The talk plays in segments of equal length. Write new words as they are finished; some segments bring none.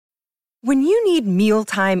When you need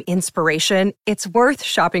mealtime inspiration, it's worth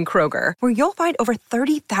shopping Kroger, where you'll find over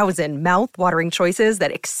 30,000 mouth-watering choices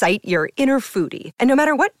that excite your inner foodie. And no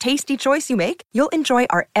matter what tasty choice you make, you'll enjoy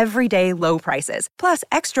our everyday low prices, plus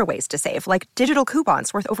extra ways to save, like digital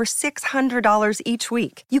coupons worth over $600 each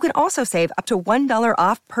week. You can also save up to $1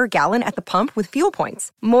 off per gallon at the pump with fuel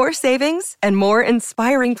points. More savings and more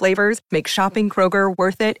inspiring flavors make shopping Kroger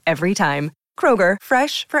worth it every time. Kroger,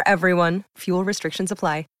 fresh for everyone. Fuel restrictions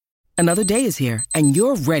apply. Another day is here, and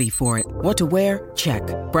you're ready for it. What to wear? Check.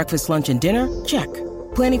 Breakfast, lunch, and dinner? Check.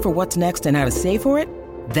 Planning for what's next and how to save for it?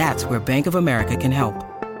 That's where Bank of America can help.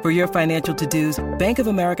 For your financial to-dos, Bank of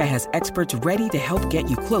America has experts ready to help get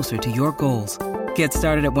you closer to your goals. Get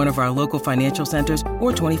started at one of our local financial centers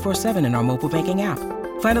or 24/7 in our mobile banking app.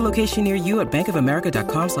 Find a location near you at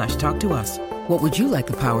bankofamerica.com/talktous. What would you like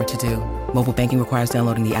the power to do? Mobile banking requires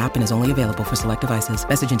downloading the app and is only available for select devices.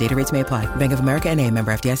 Message and data rates may apply. Bank of America NA,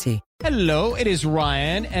 member FDIC. Hello, it is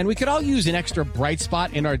Ryan, and we could all use an extra bright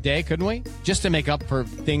spot in our day, couldn't we? Just to make up for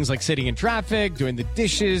things like sitting in traffic, doing the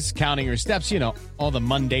dishes, counting your steps, all the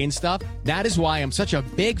mundane stuff. That is why I'm such a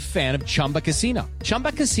big fan of Chumba Casino.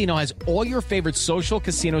 Chumba Casino has all your favorite social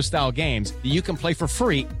casino-style games that you can play for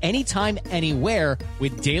free anytime, anywhere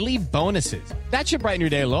with daily bonuses. That should brighten your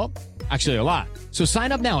day a little. Actually, a lot. So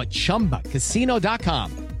sign up now at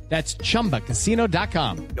ChumbaCasino.com. That's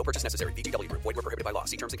ChumbaCasino.com. No purchase necessary. VGW Group. Void where prohibited by law.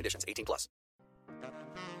 See terms and conditions. 18+.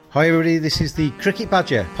 Hi everybody, this is the Cricket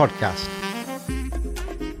Badger podcast.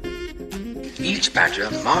 Each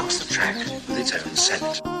badger marks the track with its own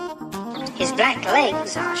scent. His black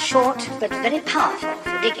legs are short but very powerful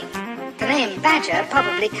for digging. The name badger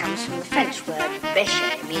probably comes from the French word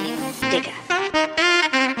bêcher, meaning digger.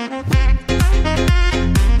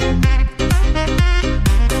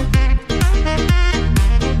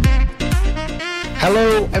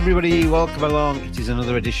 Hello everybody, welcome along. It is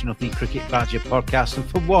another edition of the Cricket Badger podcast, and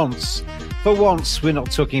for once we're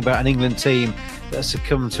not talking about an England team that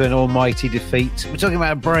succumbed to an almighty defeat. We're talking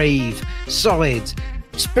about a brave, solid,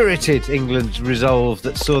 spirited England resolve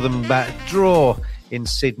that saw them draw in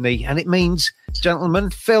Sydney, and it means,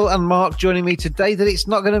 gentlemen, Phil and Mark joining me today, that it's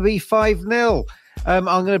not going to be 5-0. I'm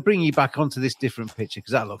going to bring you back onto this different picture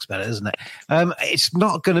because that looks better, doesn't it? It's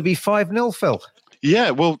not going to be 5-0, Phil.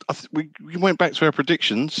 Yeah, well, we went back to our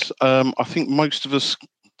predictions. I think most of us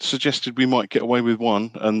suggested we might get away with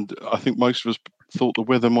one, and I think most of us thought the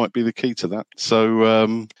weather might be the key to that.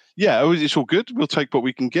 So, it's all good. We'll take what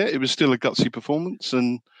we can get. It was still a gutsy performance,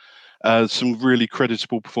 and some really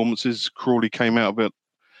creditable performances. Crawley came out of it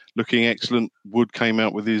looking excellent. Wood came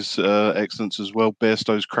out with his excellence as well.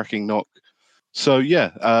 Bairstow's cracking knock. So,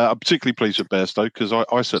 I'm particularly pleased with Bairstow because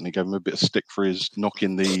I certainly gave him a bit of stick for his knock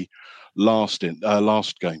in the last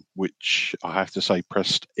game, which I have to say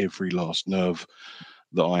pressed every last nerve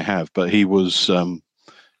that I have. But he was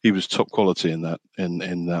top quality in that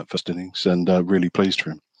first innings, and really pleased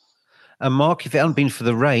for him. And Mark, if it hadn't been for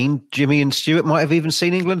the rain, Jimmy and Stuart might have even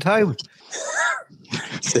seen England home.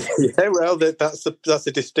 Yeah, well, that's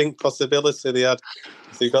a distinct possibility. They had,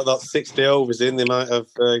 so you got that 60 overs in. They might have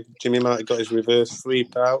Jimmy might have got his reverse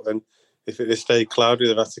sweep out, and if it stayed cloudy,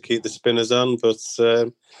 they'd have to keep the spinners on. But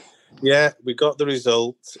we got the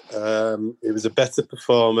result. It was a better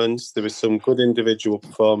performance. There was some good individual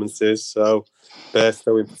performances. So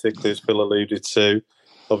Bairstow in particular, as Phil alluded to.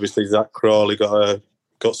 Obviously, Zach Crawley got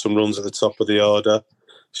some runs at the top of the order.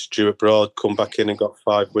 Stuart Broad come back in and got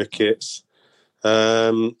 5 wickets.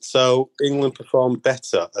 So England performed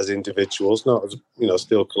better as individuals, not as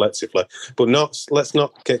still collectively. But let's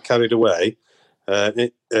not get carried away.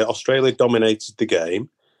 Australia dominated the game.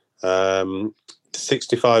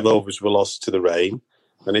 65 overs were lost to the rain,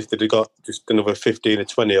 and if they'd have got just another 15 or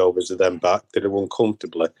 20 overs of them back, they'd have won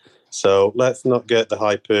comfortably. So let's not get the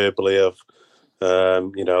hyperbole of,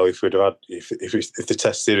 if we'd have had, if the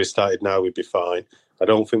Test series started now, we'd be fine. I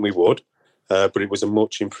don't think we would, but it was a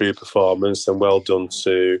much improved performance, and well done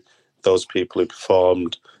to those people who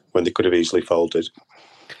performed when they could have easily folded.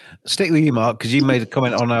 Stick with you, Mark, because you made a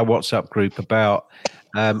comment on our WhatsApp group about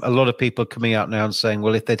a lot of people coming out now and saying,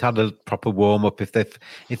 well, if they'd had a proper warm-up, if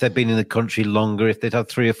they'd been in the country longer, if they'd had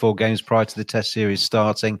 3 or 4 games prior to the Test series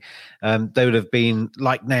starting, they would have been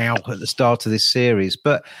like now at the start of this series.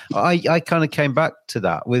 But I kind of came back to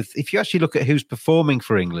that with, if you actually look at who's performing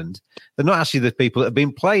for England, they're not actually the people that have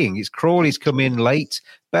been playing. It's Crawley's come in late,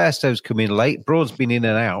 Bairstow's come in late, Broad's been in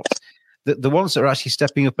and out. The ones that are actually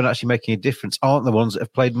stepping up and actually making a difference aren't the ones that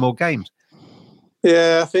have played more games.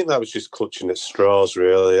 Yeah, I think that was just clutching at straws,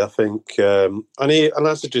 really. I think, and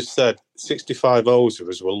as I just said, 65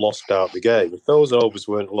 overs were lost out the game. If those overs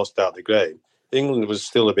weren't lost out the game, England would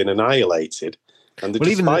still have been annihilated. And well,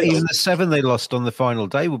 even the 7 they lost on the final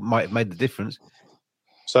day might have made the difference.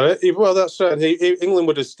 So, well, that's right. England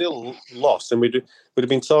would have still lost, and we'd have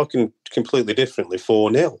been talking completely differently,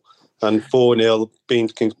 4-0. And 4-0 being...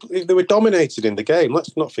 They were dominated in the game.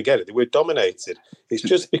 Let's not forget it. They were dominated. It's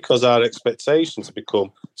just because our expectations have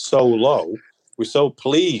become so low. We're so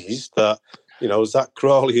pleased that, Zach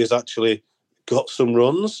Crawley has actually got some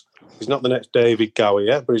runs. He's not the next David Gower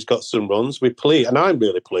yet, but he's got some runs. We're pleased, and I'm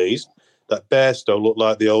really pleased that Bairstow looked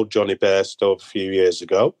like the old Johnny Bairstow a few years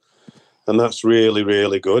ago. And that's really,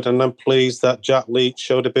 really good. And I'm pleased that Jack Leach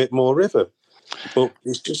showed a bit more river. But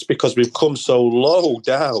it's just because we've come so low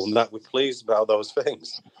down that we're pleased about those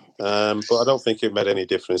things. But I don't think it made any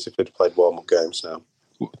difference if we'd played warm-up games now.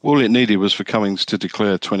 All it needed was for Cummings to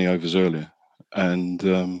declare 20 overs earlier.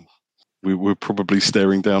 And we were probably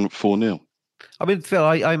staring down at 4-0. I mean, Phil,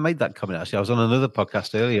 I made that comment, actually. I was on another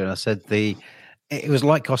podcast earlier and I said it was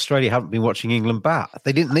like Australia haven't been watching England bat.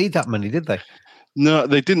 They didn't need that many, did they? No,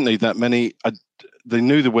 they didn't need that many. They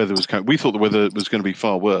knew the weather was coming. We thought the weather was going to be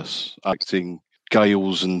far worse, acting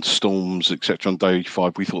gales and storms, etc. on day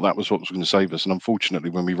 5. We thought that was what was going to save us. And unfortunately,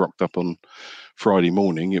 when we rocked up on Friday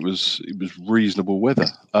morning, it was reasonable weather.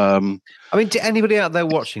 I mean, to anybody out there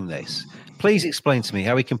watching this, please explain to me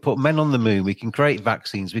how we can put men on the moon, we can create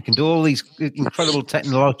vaccines, we can do all these incredible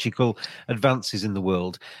technological advances in the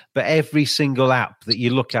world, but every single app that you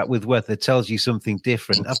look at with weather tells you something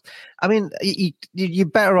different. I mean, you're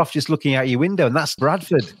better off just looking out your window, and that's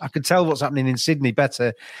Bradford. I can tell what's happening in Sydney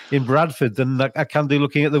better in Bradford than I can do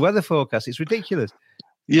looking at the weather forecast. It's ridiculous.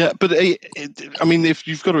 Yeah, but I mean, if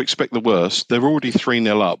you've got to expect the worst, they're already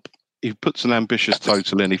 3-0 up. He puts an ambitious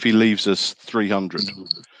total in. If he leaves us 300,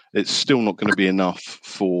 it's still not going to be enough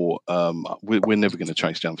for. We're never going to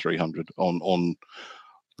chase down 300 on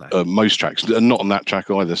most tracks, and not on that track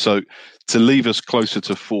either. So to leave us closer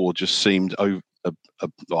to 4 just seemed I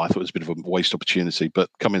thought it was a bit of a waste opportunity. But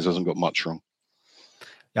Cummings hasn't got much wrong.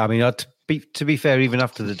 Yeah, I mean, to be fair, even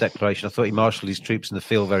after the declaration, I thought he marshalled his troops in the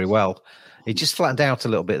field very well. He just flattened out a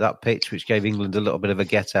little bit, that pitch, which gave England a little bit of a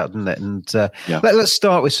get-out, didn't it? And let's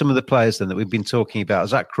start with some of the players then that we've been talking about.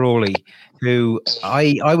 Zach Crawley, who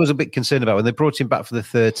I was a bit concerned about when they brought him back for the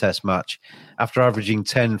 3rd Test match after averaging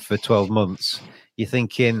 10 for 12 months. You're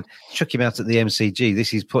thinking, chuck him out at the MCG.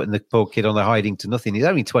 This is putting the poor kid on a hiding to nothing. He's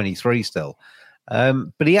only 23 still.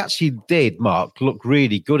 But he actually did, Mark, look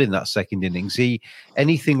really good in that second innings.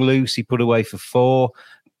 Anything loose, he put away for 4.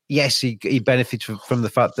 Yes, he benefited from the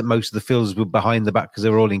fact that most of the fielders were behind the bat because they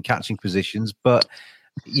were all in catching positions, but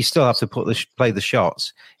you still have to play the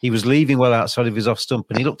shots. He was leaving well outside of his off stump,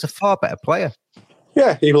 and he looked a far better player.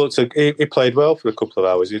 Yeah, he played well for a couple of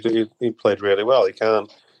hours. He played really well. He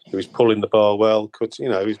was pulling the ball well. He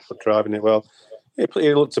was driving it well.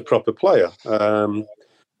 He looked a proper player. I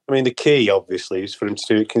mean, the key obviously is for him to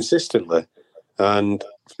do it consistently, and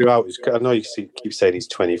throughout his, I know you keep saying he's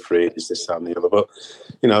 23, is this, that, and the other, but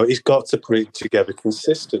he's got to put it together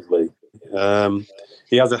consistently.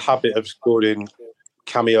 He has a habit of scoring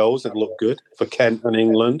cameos that look good for Kent and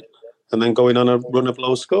England, and then going on a run of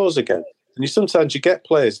low scores again. And sometimes you get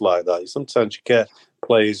players like that. Sometimes you get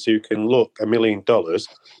players who can look $1 million, but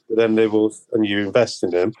then they will, and you invest in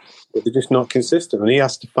them, but they're just not consistent. And he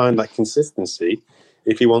has to find that consistency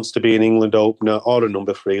if he wants to be an England opener or a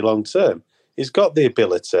number 3 long term. He's got the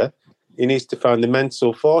ability. He needs to find the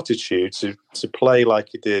mental fortitude to play like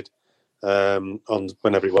he did on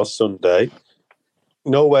whenever it was Sunday,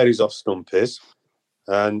 know where his off stump is,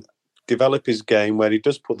 and develop his game where he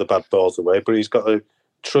does put the bad balls away, but he's got to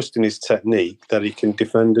trust in his technique that he can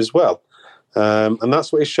defend as well. And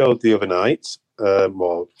that's what he showed the other night,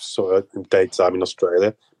 or sort of daytime in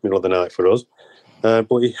Australia, middle of the night for us.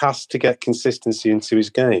 But he has to get consistency into his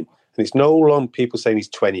game. And it's no long people saying he's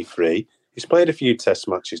 23. He's played a few test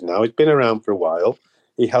matches now. He's been around for a while.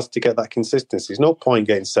 He has to get that consistency. There's no point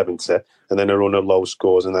getting 70 and then a run of low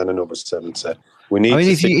scores and then another 70.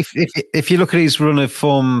 If you look at his run of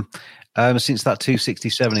form since that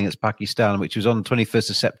 267 against Pakistan, which was on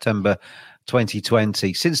 21st of September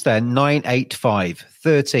 2020, since then, 985,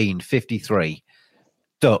 1353,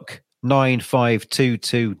 duck,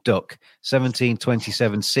 9522, duck,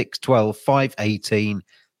 1727, 612, 518,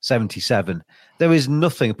 77. There is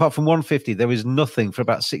nothing apart from 150. There is nothing for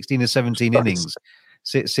about 16 or 17 innings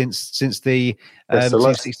since the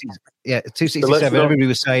 267. Everybody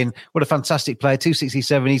was saying what a fantastic player.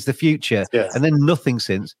 267. He's the future, and then nothing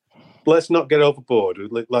since. Let's not get overboard.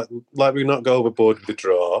 Like we not go overboard with the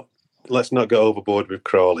draw. Let's not go overboard with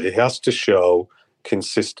Crawley. He has to show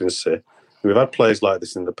consistency. We've had players like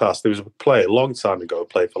this in the past. There was a player a long time ago who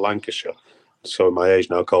played for Lancashire, showing my age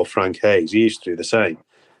now, called Frank Hayes. He used to do the same.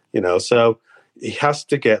 So he has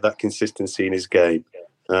to get that consistency in his game.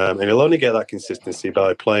 And he'll only get that consistency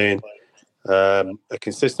by playing a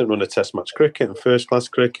consistent run of Test match cricket and first-class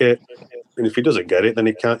cricket. And if he doesn't get it, then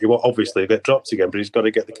he will obviously get dropped again, but he's got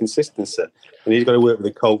to get the consistency. And he's got to work with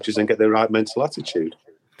the coaches and get the right mental attitude.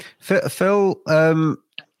 Phil,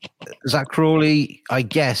 Zach Crawley, I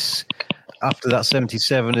guess, after that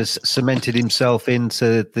 77, has cemented himself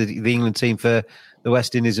into the England team for the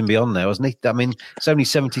West Indies and beyond now, hasn't he? I mean, it's only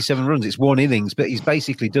 77 runs. It's one innings, but he's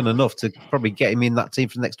basically done enough to probably get him in that team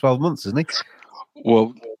for the next 12 months, hasn't he?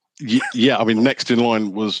 Well, yeah. I mean, next in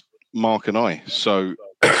line was Mark and I. So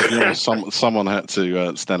someone had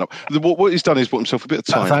to stand up. What he's done is bought himself a bit of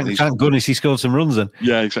time. Thank goodness he scored some runs then.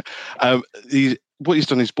 Yeah, exactly. What he's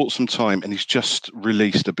done is bought some time, and he's just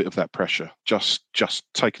released a bit of that pressure. Just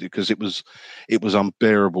taking it, because it was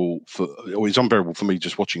unbearable it's unbearable for me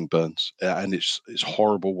just watching Burns, and it's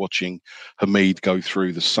horrible watching Hameed go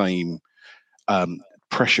through the same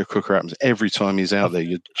pressure cooker happens every time he's out there.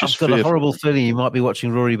 You're just I've got a horrible feeling you might be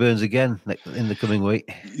watching Rory Burns again in the coming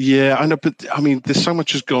week. Yeah, I know, but I mean, there's so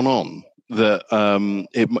much has gone on that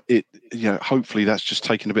hopefully that's just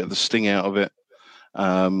taken a bit of the sting out of it.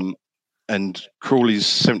 And Crawley's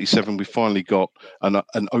 77. We finally got an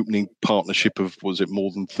opening partnership of, was it more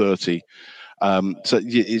than 30? So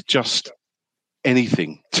it's just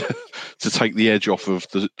anything to take the edge off of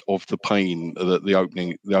the pain that the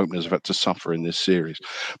openers have had to suffer in this series.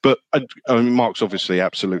 But I mean, Mark's obviously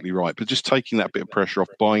absolutely right. But just taking that bit of pressure off,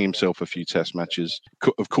 buying himself a few Test matches.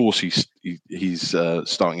 Of course, he's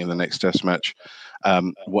starting in the next Test match.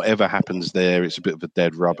 Whatever happens there, it's a bit of a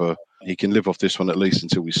dead rubber. He can live off this one at least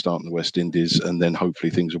until we start in the West Indies, and then hopefully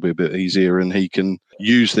things will be a bit easier, and he can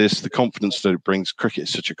use the confidence that it brings. Cricket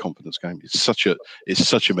is such a confidence game. It's such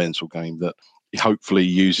a mental game that he hopefully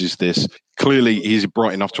uses this. Clearly, he's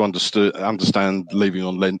bright enough to understand leaving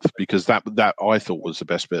on length, because that I thought was the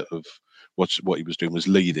best bit of what he was doing, was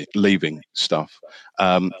leaving stuff.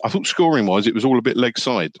 I thought scoring wise, it was all a bit leg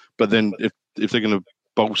side, but then if they're going to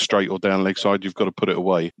bowl straight or down leg side, you've got to put it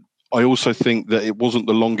away. I also think that it wasn't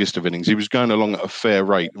the longest of innings. He was going along at a fair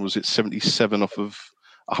rate. Was it 77 off of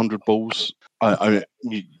 100 balls? I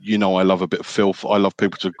love a bit of filth. I love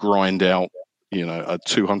people to grind out, a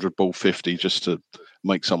 200 ball 50 just to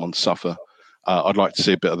make someone suffer. I'd like to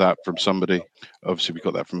see a bit of that from somebody. Obviously, we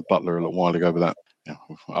got that from Butler a little while ago, but that.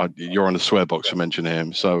 You're on the swear box for mentioning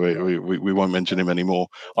him, so we won't mention him anymore.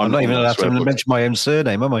 I'm not even allowed to mention my own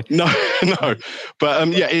surname, am I? No. But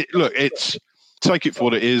it's. Take it for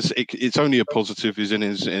what it is. It's only a positive. He's in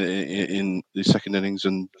the second innings,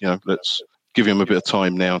 and let's give him a bit of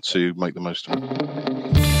time now to make the most of it.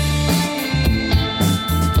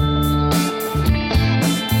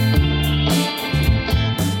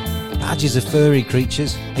 Badgers are furry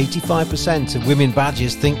creatures. 85% of women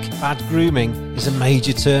badgers think bad grooming is a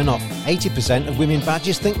major turn-off. 80% of women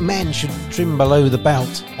badgers think men should trim below the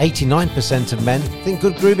belt. 89% of men think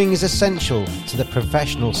good grooming is essential to their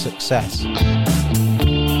professional success.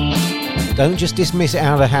 Don't just dismiss it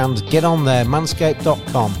out of hand. Get on there,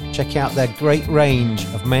 manscaped.com. Check out their great range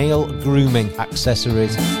of male grooming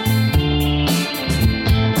accessories.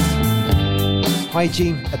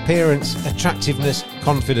 Hygiene, appearance, attractiveness,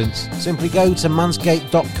 confidence. Simply go to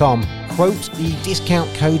manscaped.com, quote the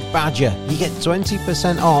discount code BADGER. You get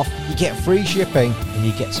 20% off, you get free shipping, and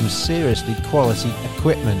you get some seriously quality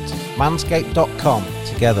equipment. Manscaped.com.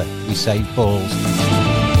 Together we save balls.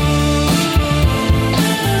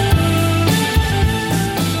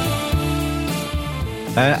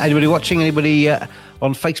 Anybody watching? Anybody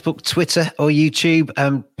on Facebook, Twitter, or YouTube?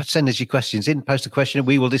 Send us your questions in. Post a question and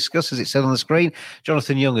we will discuss, as it said on the screen.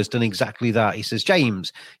 Jonathan Young has done exactly that. He says,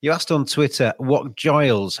 James, you asked on Twitter what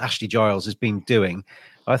Ashley Giles has been doing.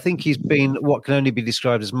 I think he's been what can only be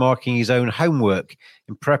described as marking his own homework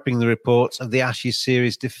in prepping the reports of the Ashes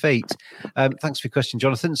series defeat. Thanks for your question,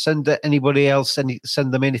 Jonathan. Send anybody else,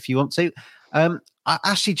 send them in if you want to.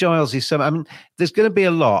 Ashley Giles is there's going to be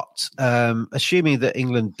a lot, assuming that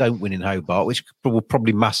England don't win in Hobart, which will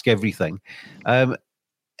probably mask everything.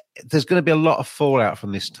 There's going to be a lot of fallout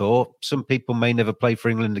from this tour. Some people may never play for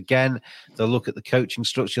England again. They'll look at the coaching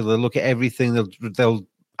structure. They'll look at everything.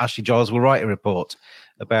 Ashley Giles will write a report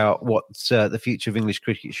about what the future of English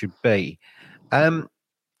cricket should be. I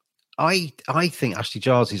think Ashley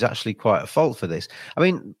Giles is actually quite at fault for this. I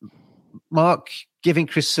mean, Mark, giving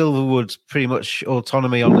Chris Silverwood pretty much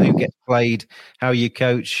autonomy on who gets played, how you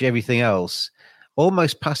coach, everything else,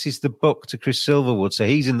 almost passes the buck to Chris Silverwood. So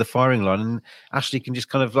he's in the firing line, and Ashley can just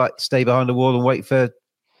kind of like stay behind the wall and wait for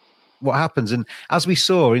what happens. And as we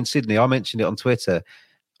saw in Sydney, I mentioned it on Twitter,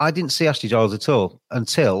 I didn't see Ashley Giles at all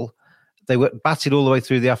until They were batted all the way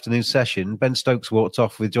through the afternoon session. Ben Stokes walked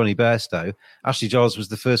off with Johnny Bairstow. Ashley Giles was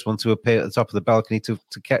the first one to appear at the top of the balcony to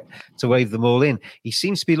wave them all in. He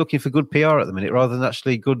seems to be looking for good PR at the minute rather than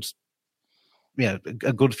actually good,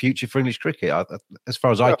 a good future for English cricket, as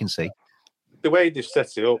far as I can see. The way they've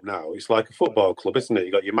set it up now, it's like a football club, isn't it?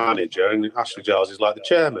 You've got your manager, and Ashley Giles is like the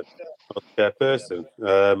chairman or the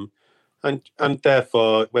chairperson. And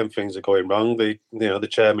therefore, when things are going wrong, the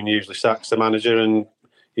chairman usually sacks the manager and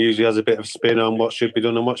usually has a bit of spin on what should be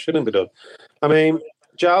done and what shouldn't be done. I mean,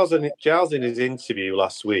 Giles in his interview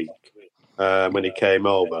last week, when he came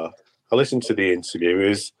over, I listened to the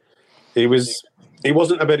interview. It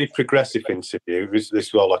wasn't a very progressive interview. This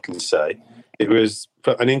is all I can say. It was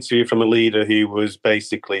an interview from a leader who was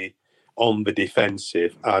basically on the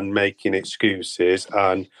defensive and making excuses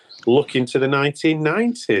and looking to the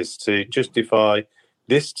 1990s to justify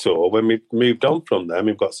this tour when we've moved on from them.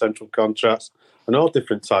 We've got central contracts and all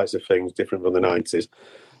different types of things different from the 90s.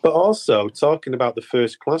 But also talking about the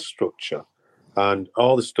first class structure and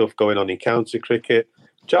all the stuff going on in county cricket.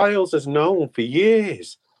 Giles has known for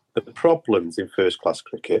years the problems in first class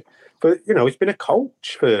cricket. But, he's been a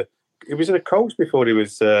coach he was a coach before he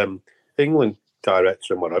was England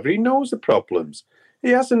director and whatever. He knows the problems. He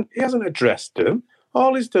hasn't addressed them.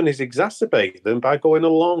 All he's done is exacerbate them by going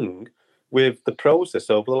along with the process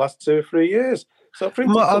over the last 2 or 3 years. So,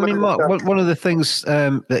 Mark, one of the things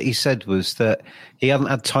that he said was that he hadn't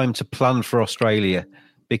had time to plan for Australia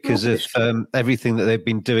because of everything that they've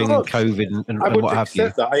been doing in COVID and what have you.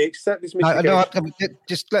 I accept this mitigation.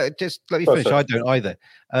 Just let me finish. I don't either.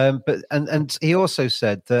 But he also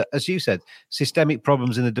said that, as you said, systemic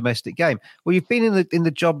problems in the domestic game. Well, you've been in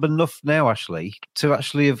the job enough now, Ashley, to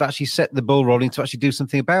actually have set the ball rolling to actually do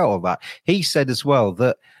something about all that. He said as well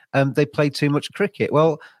that they play too much cricket.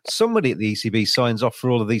 Well, somebody at the ECB signs off for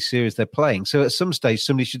all of these series they're playing. So at some stage,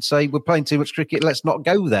 somebody should say, we're playing too much cricket, let's not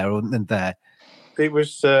go there and there. It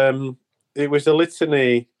was a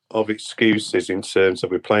litany of excuses in terms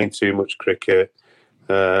of we're playing too much cricket,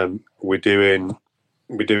 we're doing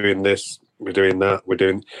this, we're doing that,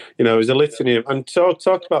 it was a litany of, and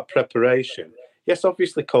talk about preparation. Yes,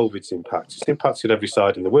 obviously COVID's it's impacted every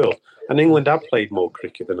side in the world, and England have played more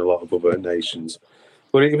cricket than a lot of other nations.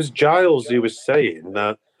 But it was Giles who was saying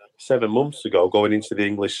that 7 months ago, going into the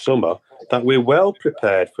English summer, that we're well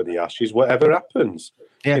prepared for the Ashes, whatever happens.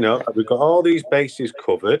 Yeah. We've got all these bases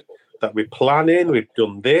covered, that we're planning, we've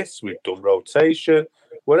done this, we've done rotation,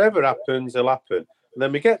 whatever happens, it'll happen. And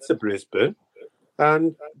then we get to Brisbane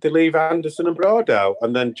and they leave Anderson and Broad out.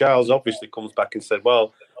 And then Giles obviously comes back and said,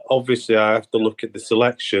 well, obviously I have to look at the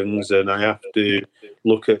selections and I have to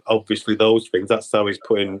look at obviously those things. That's how he's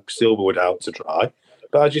putting Silverwood out to dry.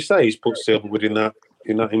 But as you say, he's put Silverwood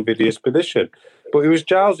in that invidious position. But it was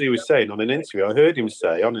Giles who was saying on an interview, I heard him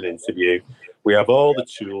say on an interview, we have all the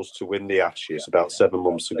tools to win the Ashes about 7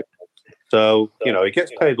 months ago. So, he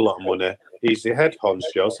gets paid a lot of money. He's the head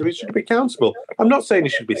honcho, so he should be accountable. I'm not saying he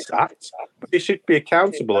should be sacked, but he should be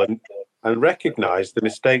accountable and recognise the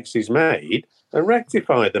mistakes he's made and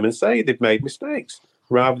rectify them and say they've made mistakes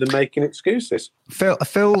rather than making excuses. Phil,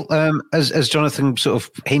 as Jonathan sort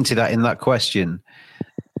of hinted at in that question,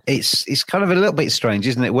 it's kind of a little bit strange,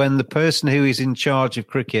 isn't it, when the person who is in charge of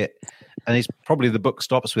cricket, and it's probably the buck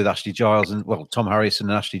stops with Ashley Giles and, Tom Harrison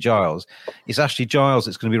and Ashley Giles, it's Ashley Giles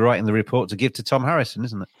that's going to be writing the report to give to Tom Harrison,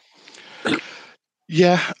 isn't it?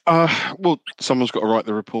 Yeah. Someone's got to write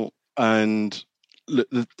the report, and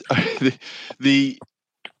they'll be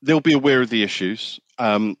aware of the issues.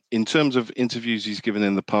 In terms of interviews he's given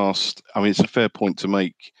in the past, it's a fair point to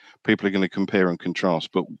make. People are going to compare and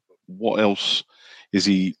contrast, but what else is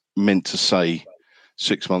he meant to say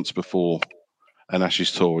 6 months before an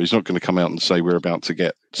Ashes tour? He's not going to come out and say we're about to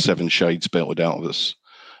get 7 shades belted out of us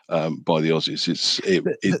by the Aussies.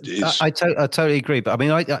 I totally agree, but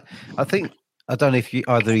I think, I don't know if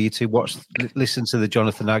either of you two listen to the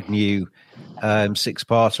Jonathan Agnew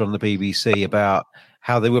 6-parter on the BBC about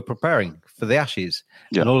how they were preparing for the Ashes.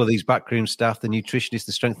 Yeah. And all of these backroom staff, the nutritionist,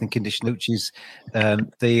 the strength and conditioning coaches,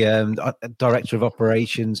 the director of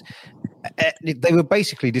operations, they were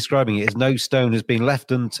basically describing it as no stone has been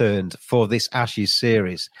left unturned for this Ashes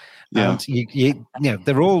series. Yeah. And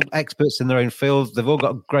they're all experts in their own fields. They've all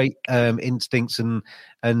got great instincts and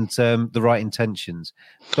the right intentions.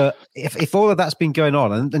 But if all of that's been going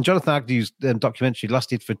on, and Jonathan Agnew's documentary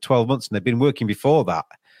lasted for 12 months, and they've been working before that.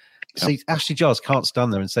 See, Ashley Giles can't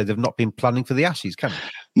stand there and say they've not been planning for the Ashes, can he?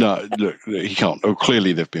 No, look, he can't. Oh,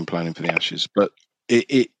 clearly they've been planning for the Ashes, but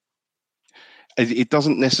it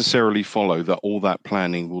doesn't necessarily follow that all that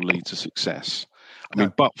planning will lead to success. I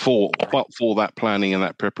mean, but for that planning and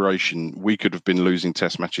that preparation, we could have been losing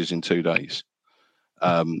test matches in 2 days.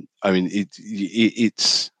 I mean,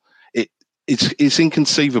 it's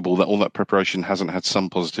inconceivable that all that preparation hasn't had some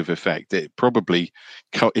positive effect. It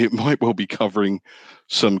might well be covering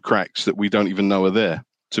some cracks that we don't even know are there.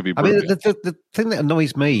 To be brilliant. I mean, the thing that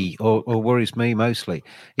annoys me or worries me mostly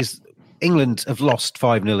is England have lost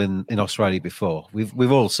 5-0 in Australia before.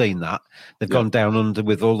 We've all seen that. They've gone down under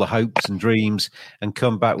with all the hopes and dreams and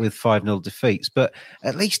come back with 5-0 defeats. But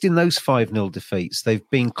at least in those 5-0 defeats, they've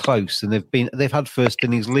been close and they've had first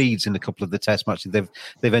innings leads in a couple of the test matches.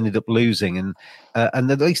 They've ended up losing and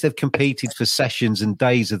at least they've competed for sessions and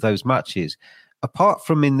days of those matches. Apart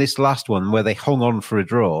from in this last one where they hung on for a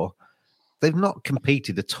draw, they've not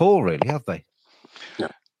competed at all, really, have they?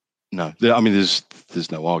 No, I mean,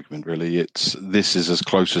 there's no argument really. This is as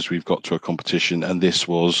close as we've got to a competition, and this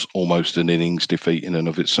was almost an innings defeat in and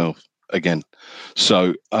of itself again.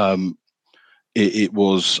 So it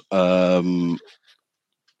was,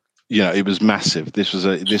 it was massive.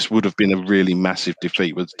 This would have been a really massive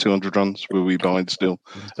defeat with 200 runs. Were we behind still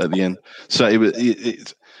at the end? So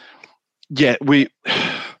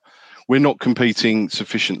we're not competing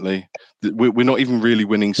sufficiently. We're not even really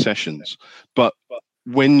winning sessions, but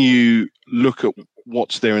when you look at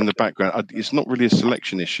what's there in the background, it's not really a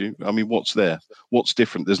selection issue. I mean, what's there? What's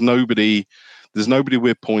different? There's nobody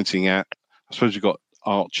we're pointing at. I suppose you've got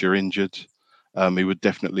Archer injured. He would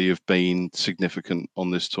definitely have been significant on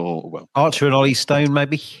this tour. Well, Archer and Ollie Stone,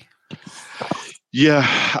 maybe.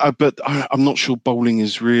 Yeah, but I'm not sure bowling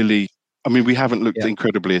is really. I mean, we haven't looked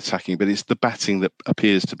incredibly attacking, but it's the batting that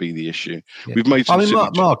appears to be the issue. Yeah. We've made.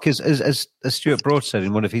 Mark, as Stuart Broad said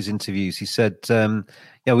in one of his interviews, he said, he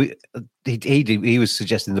was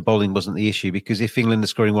suggesting the bowling wasn't the issue because if England are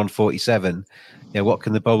scoring 147, what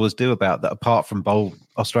can the bowlers do about that apart from bowl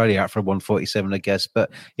Australia out for 147, I guess?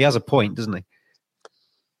 But he has a point, doesn't he?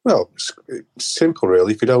 Well, it's simple,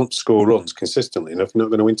 really. If you don't score runs consistently enough, you're not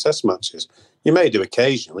going to win test matches. You may do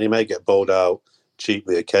occasionally. You may get bowled out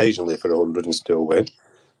cheaply occasionally for 100 and still win,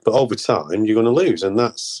 but over time you're going to lose, and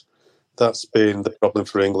that's been the problem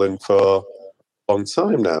for England for a long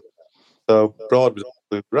time now. So Broad was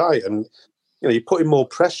absolutely right, and you're putting more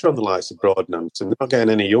pressure on the likes of Broad and Anderson. They're not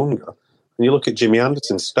getting any younger, and you look at Jimmy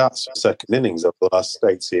Anderson's stats for second innings over the last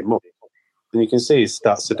 18 months, and you can see his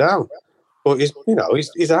stats are down. But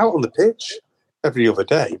he's out on the pitch every other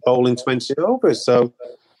day bowling 20 overs, so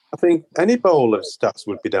I think any bowler's stats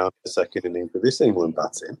would be down the second inning for this England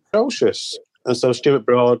batting. Atrocious. And so Stuart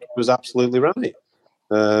Broad was absolutely right.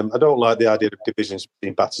 I don't like the idea of divisions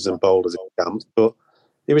between batters and bowlers in camps, but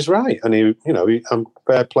he was right. And I'm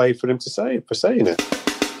fair play for him for saying it.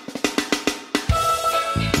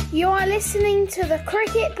 You are listening to the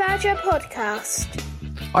Cricket Badger podcast.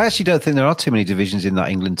 I actually don't think there are too many divisions in that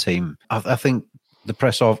England team. I think the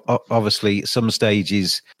press obviously at some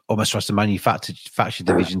stages almost tries to manufacture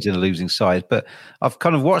divisions in a losing side, but I've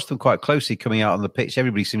kind of watched them quite closely coming out on the pitch.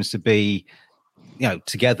 Everybody seems to be,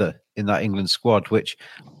 together in that England squad, which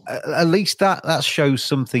at least that shows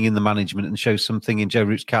something in the management and shows something in Joe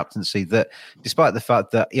Root's captaincy that despite the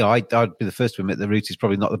fact that, I'd be the first to admit that Root is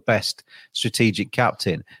probably not the best strategic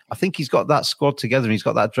captain. I think he's got that squad together and he's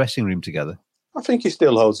got that dressing room together. I think he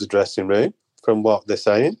still holds the dressing room from what they're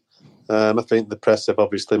saying. I think the press have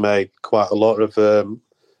obviously made quite a lot of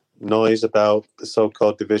noise about the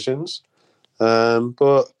so-called divisions.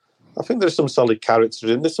 But I think there's some solid characters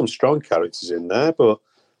in. There's some strong characters in there, but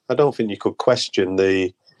I don't think you could question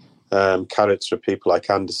the character of people like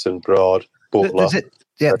Anderson, Broad, Butler.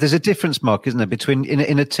 There's a difference, Mark, isn't there, between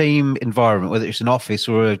in a team environment, whether it's an office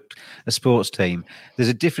or a sports team. There's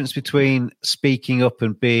a difference between speaking up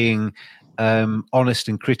and being honest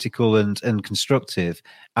and critical and constructive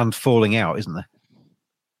and falling out, isn't there?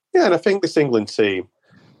 Yeah, and I think this England team,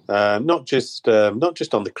 not just on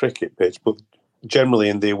the cricket pitch, but generally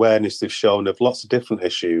in the awareness they've shown of lots of different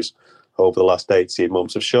issues over the last 18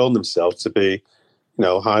 months, have shown themselves to be,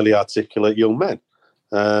 highly articulate young men.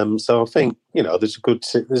 So I think there's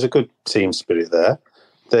a good team spirit there.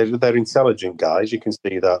 They're intelligent guys. You can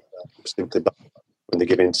see that simply when they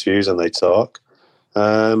give interviews and they talk.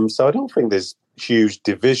 So I don't think there's huge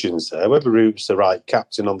divisions there. Whether Root's the right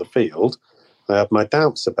captain on the field, I have my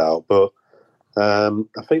doubts about. But I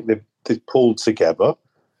think they've pulled together.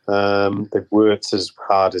 They've worked as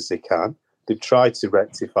hard as they can. They've tried to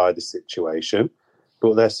rectify the situation,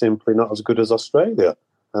 but they're simply not as good as Australia.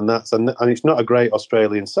 And it's not a great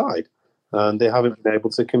Australian side. And they haven't been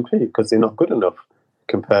able to compete because they're not good enough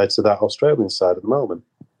compared to that Australian side at the moment.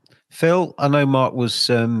 Phil, I know Mark was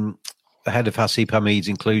ahead of Hasib Hamid's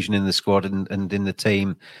inclusion in the squad and in the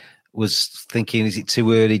team. was thinking, is it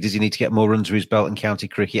too early? Does he need to get more under his belt in county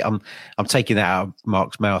cricket? I'm taking that out of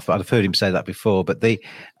Mark's mouth, but I've heard him say that before. But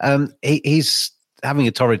he's having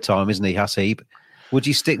a torrid time, isn't he, Hasib? Would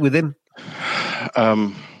you stick with him?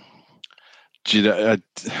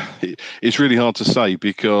 It's really hard to say,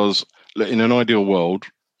 because in an ideal world,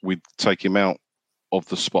 we'd take him out of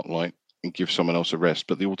the spotlight and give someone else a rest.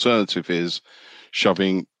 But the alternative is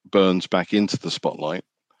shoving Burns back into the spotlight.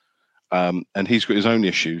 And he's got his own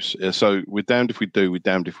issues. So we're damned if we do, we're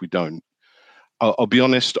damned if we don't. I'll be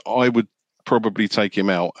honest, I would probably take him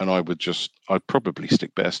out, and I'd probably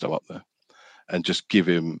stick Bairstow up there and just give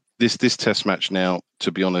him this test match now,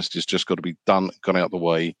 to be honest, is just got to be done, gone out the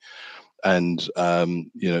way, and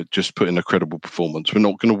just put in a credible performance. We're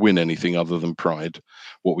not going to win anything other than pride.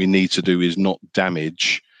 What we need to do is not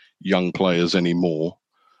damage young players anymore.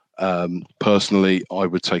 Personally, I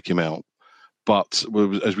would take him out. But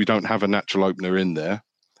as we don't have a natural opener in there,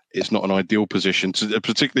 it's not an ideal position,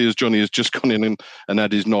 particularly as Johnny has just gone in and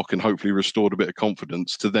had his knock and hopefully restored a bit of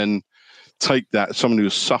confidence, to then take that, someone who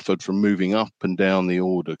has suffered from moving up and down the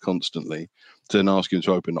order constantly, to then ask him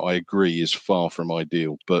to open, I agree, is far from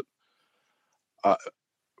ideal. But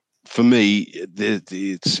for me,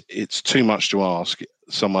 it's too much to ask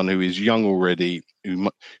someone who is young already,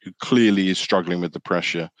 who clearly is struggling with the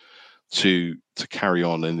pressure, to carry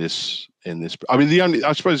on in this. I mean,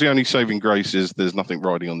 I suppose the only saving grace is there's nothing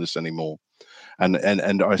riding on this anymore, and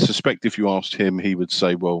I suspect if you asked him, he would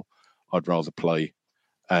say, "Well, I'd rather play,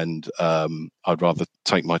 and I'd rather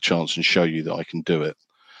take my chance and show you that I can do it."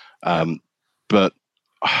 But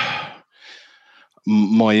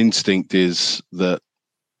my instinct is that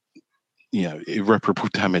irreparable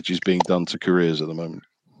damage is being done to careers at the moment.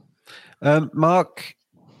 Mark,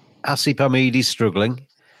 Asif Hamid is struggling.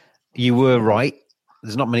 You were right.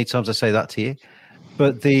 There's not many times I say that to you.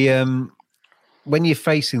 But when you're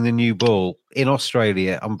facing the new ball in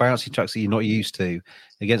Australia on bouncy tracks that you're not used to,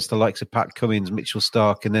 against the likes of Pat Cummins, Mitchell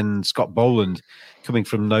Starc, and then Scott Boland coming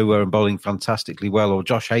from nowhere and bowling fantastically well, or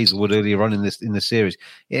Josh Hazlewood earlier on in the series,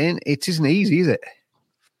 it isn't easy, is it?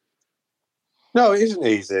 No, it isn't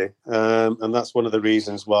easy. And that's one of the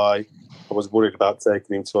reasons why I was worried about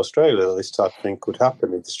taking him to Australia, that this type of thing could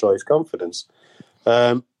happen and destroy his confidence.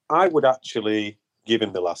 I would actually give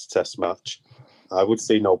him the last test match. I would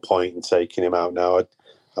see no point in taking him out now.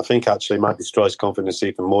 I think actually it might destroy his confidence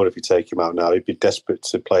even more if you take him out now. He'd be desperate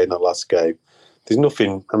to play in that last game. There's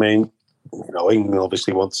nothing, England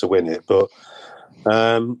obviously wants to win it, but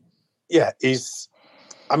I've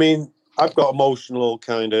got emotional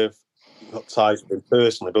kind of, not ties with him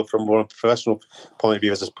personally, but from a professional point of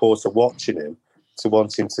view as a supporter watching him, to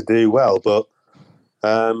wanting to do well. But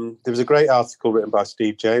there was a great article written by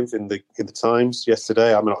Steve James in the Times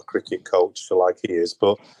yesterday. I'm not a cricket coach, so like he is,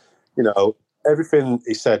 but everything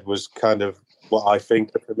he said was kind of what I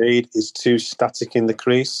think of Hamid. Is too static in the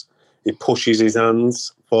crease. He pushes his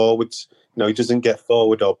hands forwards. He doesn't get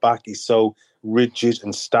forward or back. He's so rigid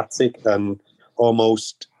and static and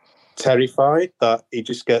almost terrified that he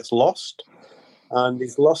just gets lost. And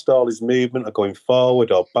he's lost all his movement of going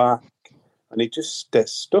forward or back. And he just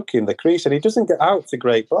gets stuck in the crease, and he doesn't get out to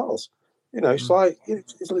great balls. It's like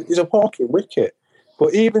he's a walking wicket.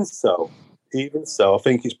 But even so, I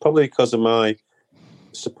think it's probably because of my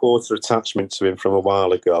supporter attachment to him from a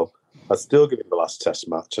while ago. I'd still give him the last test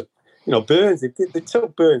match. Burns, they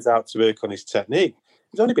took Burns out to work on his technique.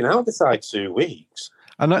 He's only been out the side 2 weeks.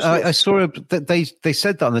 And I saw that they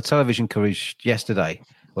said that on the television coverage yesterday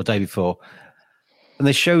or day before, and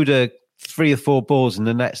they showed 3 or 4 balls in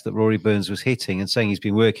the nets that Rory Burns was hitting and saying he's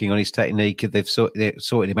been working on his technique. They've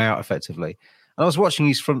sorted him out effectively. And I was watching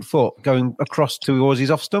his front foot going across towards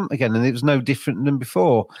his off stump again, and it was no different than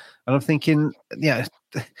before. And I'm thinking,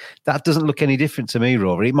 that doesn't look any different to me,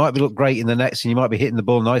 Rory. It might look great in the nets, and you might be hitting the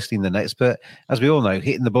ball nicely in the nets, but as we all know,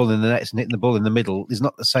 hitting the ball in the nets and hitting the ball in the middle is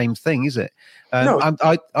not the same thing, is it? No.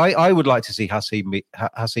 I would like to see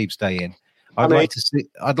Hasib stay in. I'd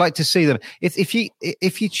like to see them.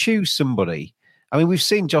 If you choose somebody, we've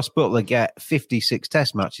seen Josh Butler get 56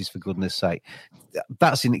 test matches, for goodness sake.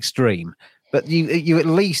 That's an extreme. But you at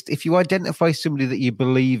least, if you identify somebody that you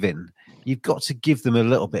believe in, you've got to give them a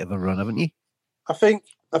little bit of a run, haven't you? I think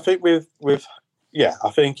I think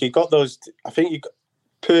he got those.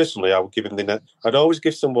 Personally, I would give him I'd always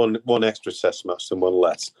give someone one extra test match, someone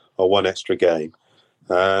less, or one extra game.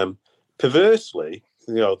 Perversely,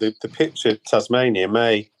 the pitch at Tasmania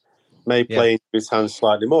may may play into his hands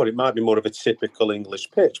slightly more. It might be more of a typical English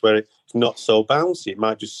pitch where it's not so bouncy. It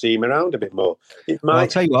might just seam around a bit more. I'll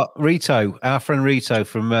tell you what, Rito, our friend Rito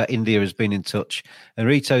from India has been in touch. And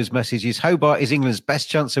Rito's message is, Hobart is England's best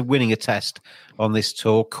chance of winning a test on this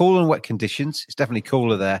tour. Cool and wet conditions. It's definitely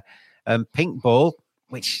cooler there. Pink ball,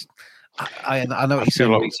 which... I know what you said.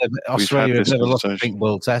 Like Australia has never lost a pink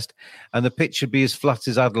ball test, and the pitch should be as flat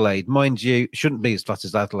as Adelaide. Mind you, shouldn't be as flat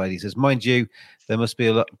as Adelaide. He says, mind you, there must be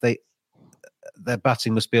a lot. Their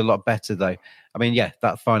batting must be a lot better, though. I mean, yeah,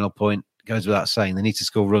 that final point goes without saying. They need to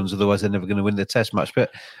score runs, otherwise they're never going to win the Test match.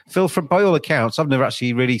 But Phil, by all accounts, I've never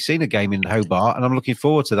actually really seen a game in Hobart, and I'm looking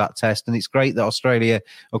forward to that test. And it's great that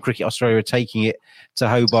Cricket Australia are taking it to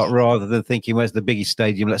Hobart rather than thinking, where's the biggest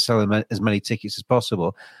stadium? Let's sell them as many tickets as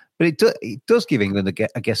possible. But it does give England,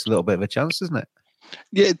 I guess, a little bit of a chance, doesn't it?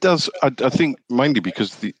 Yeah, it does. I think mainly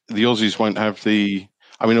because the Aussies won't have the...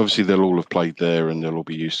 I mean, obviously they'll all have played there and they'll all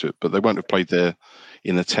be used to it, but they won't have played there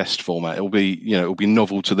in a test format. It'll be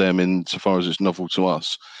novel to them insofar as it's novel to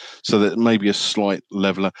us. So that maybe a slight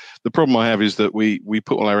leveler. The problem I have is that we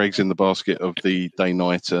put all our eggs in the basket of the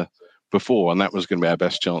day-nighter before, and that was going to be our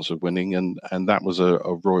best chance of winning, and that was a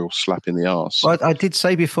royal slap in the arse. Well, I did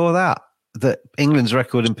say before that England's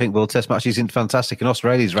record in pink ball test matches isn't fantastic, and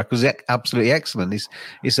Australia's record is absolutely excellent.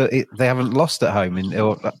 They haven't lost at home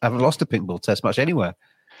or haven't lost a pink ball test match anywhere.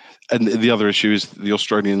 And the other issue is the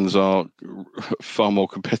Australians are far more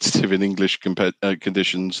competitive in English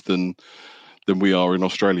conditions than we are in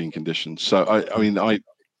Australian conditions. So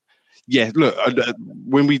look,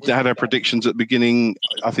 when we had our predictions at the beginning,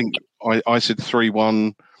 I think I said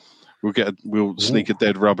 3-1. We'll sneak a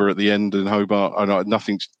dead rubber at the end in Hobart.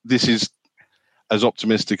 This is as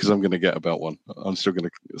optimistic as I'm going to get about one. I'm still going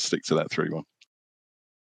to stick to that 3-1.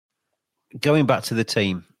 Going back to the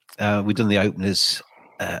team, we've done the openers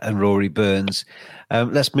and Rory Burns.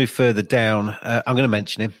 Let's move further down. I'm going to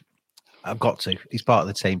mention him. I've got to. He's part of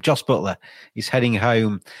the team. Jos Buttler. He's heading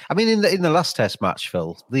home. I mean, in the last Test match,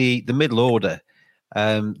 Phil, the middle order,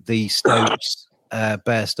 the Stokes,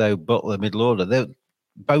 Bairstow, Buttler middle order,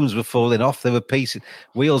 bones were falling off. There were pieces,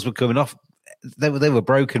 wheels were coming off. They were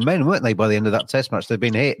broken men, weren't they? By the end of that Test match, they'd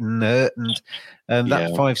been hit and hurt, and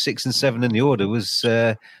that 5, 6, and 7 in the order was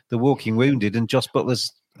the walking wounded, and Jos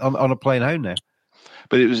Buttler's on a plane home now.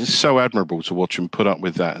 But it was so admirable to watch him put up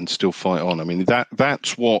with that and still fight on. I mean,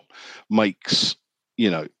 that's what makes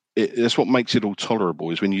that's what makes it all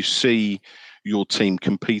tolerable, is when you see your team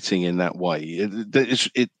competing in that way.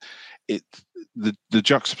 The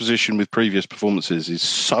juxtaposition with previous performances is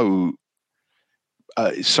so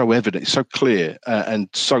evident, it's so clear, and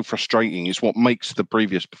so frustrating. It's what makes the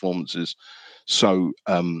previous performances so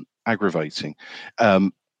aggravating.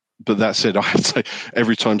 But that said, I have to say,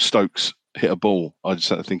 every time Stokes hit a ball, I just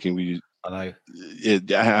started thinking, I know.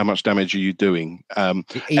 How much damage are you doing?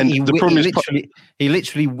 He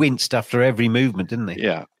literally winced after every movement, didn't he?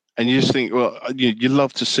 Yeah. And you just think, well, you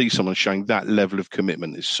love to see someone showing that level of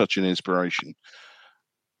commitment. It's such an inspiration.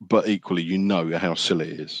 But equally, how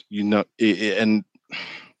silly it is. And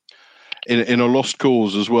in a lost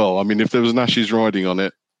cause as well. I mean, if there was an Ashes riding on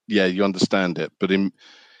it, yeah, you understand it. But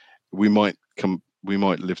we might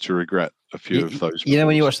live to regret a few of those. You know,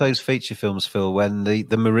 when you watch those feature films, Phil, when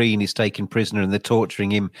the Marine is taken prisoner and they're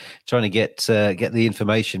torturing him, trying to get the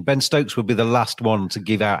information, Ben Stokes would be the last one to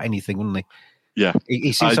give out anything, wouldn't he? Yeah.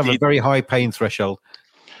 He seems to have a very high pain threshold.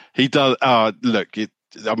 He does. Look,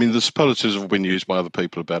 the superlatives have been used by other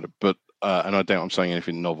people about it, but and I doubt I'm saying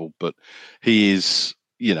anything novel, but he is,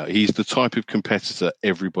 he's the type of competitor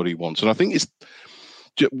everybody wants. And I think it's,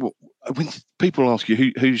 when people ask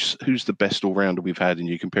you who's the best all-rounder we've had, and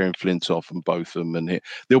you comparing Flintoff and Botham, and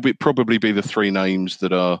there'll probably be the three names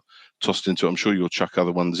that are tossed into it. I'm sure you'll chuck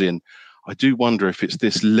other ones in. I do wonder if it's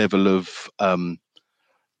this level of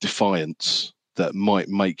defiance that might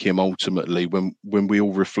make him ultimately, when we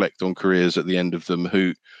all reflect on careers at the end of them,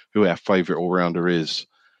 who our favourite all-rounder is.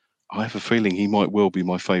 I have a feeling he might well be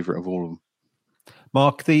my favourite of all of them.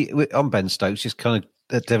 Mark, on Ben Stokes, just kind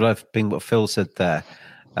of developing what Phil said there.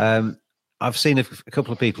 I've seen a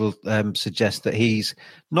couple of people suggest that he's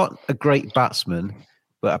not a great batsman,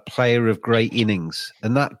 but a player of great innings,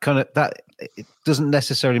 and that it doesn't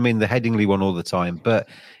necessarily mean the Headingley one all the time. But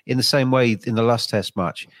in the same way, in the last Test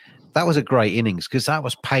match, that was a great innings because that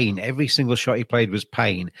was pain. Every single shot he played was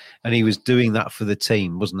pain, and he was doing that for the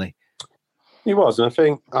team, wasn't he? He was, and I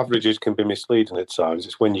think averages can be misleading at times.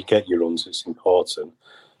 It's when you get your runs it's important.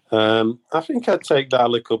 I think I'd take that a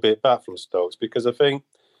little bit back from Stokes, because I think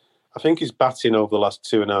his batting over the last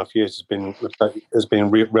 2.5 years has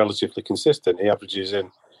been relatively consistent. He averages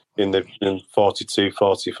in 42,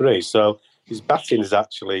 43. So his batting has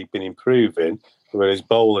actually been improving, whereas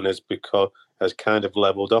bowling has kind of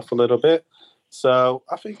levelled off a little bit. So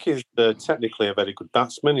I think he's technically a very good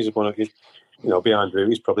batsman. He's one of his, behind Root,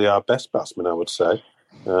 he's probably our best batsman, I would say.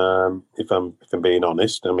 If I'm being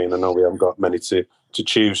honest, I mean, I know we haven't got many to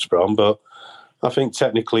choose from, but I think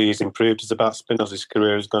technically he's improved as a batsman as his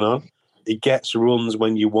career has gone on. He gets runs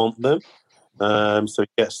when you want them, so he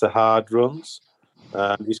gets the hard runs.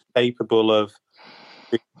 He's capable of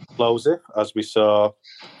being explosive, as we saw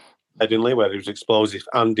Headingley, where he was explosive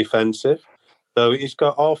and defensive. So he's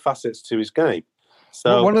got all facets to his game.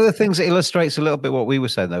 So one of the things that illustrates a little bit what we were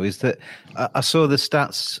saying, though, is that I saw the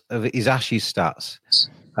stats of his Ashes stats,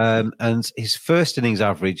 and his first innings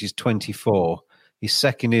average is 24. His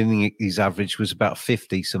second innings average was about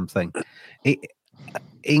 50 something.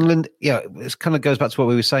 England, it kind of goes back to what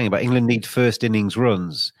we were saying about England need first innings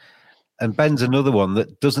runs. And Ben's another one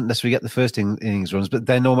that doesn't necessarily get the first innings runs, but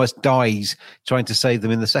then almost dies trying to save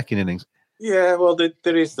them in the second innings. Yeah, well,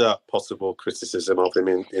 there is that possible criticism of him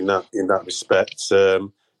in that respect.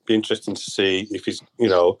 Be interesting to see if he's,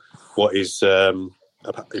 what is if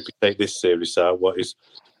we take this series out, what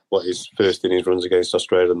his first innings runs against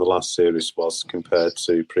Australia in the last series was compared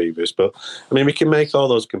to previous. But I mean, we can make all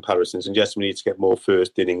those comparisons, and yes, we need to get more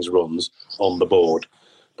first innings runs on the board.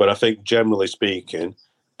 But I think generally speaking,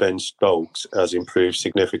 Ben Stokes has improved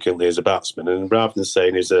significantly as a batsman, and rather than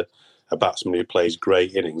saying he's a batsman who plays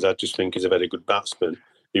great innings, I just think he's a very good batsman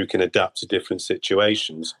who can adapt to different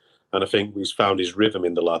situations. And I think he's found his rhythm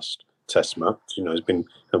in the last Test match. He's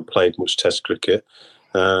played much Test cricket,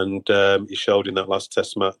 and he showed in that last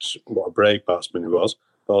Test match what a brave batsman he was,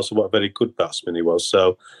 but also what a very good batsman he was.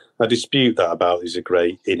 So I dispute that about he's a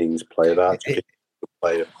great innings player.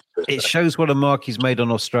 It shows what a mark he's made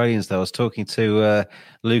on Australians, though. I was talking to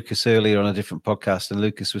Lucas earlier on a different podcast, and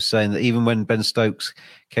Lucas was saying that even when Ben Stokes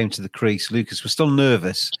came to the crease, Lucas was still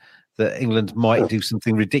nervous that England might do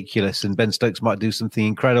something ridiculous and Ben Stokes might do something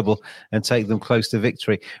incredible and take them close to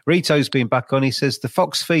victory. Rito's been back on. He says the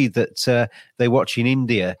Fox feed that they watch in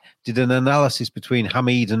India did an analysis between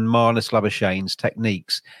Hamid and Marnus Labuschagne's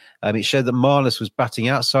techniques. It showed that Marnus was batting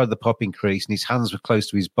outside the popping crease and his hands were close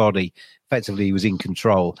to his body. Effectively, he was in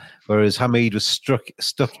control, whereas Hamid was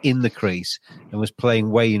stuck in the crease and was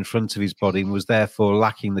playing way in front of his body and was therefore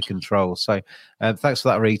lacking the control. So thanks for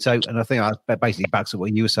that, Rito. And I think that basically backs up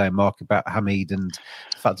what you were saying, Mark, about Hamid, and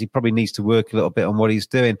the fact he probably needs to work a little bit on what he's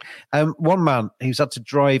doing. One man who's had to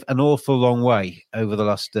drive an awful long way over the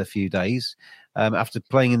last few days after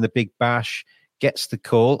playing in the Big Bash, gets the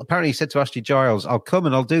call. Apparently he said to Ashley Giles, I'll come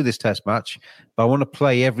and I'll do this Test match, but I want to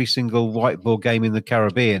play every single white ball game in the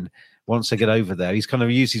Caribbean once I get over there. He's kind of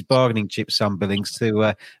used his bargaining chip, Sam Billings,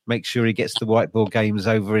 to make sure he gets the white ball games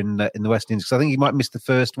over in the West Indies, because I think he might miss the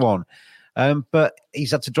first one. But he's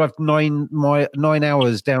had to drive 9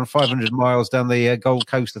 hours down 500 miles down the Gold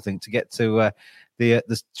Coast, I think, to get to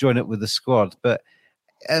join up with the squad. But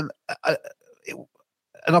an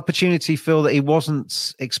opportunity, Phil, that he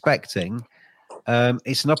wasn't expecting.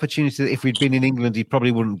 It's an opportunity that if we'd been in England, he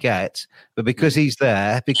probably wouldn't get. But because he's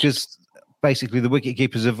there, because basically the wicket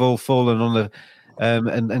keepers have all fallen on the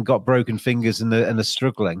and got broken fingers and are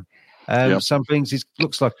struggling. Sam Billings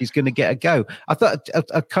looks like he's going to get a go. I thought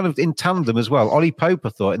kind of in tandem as well. Ollie Pope, I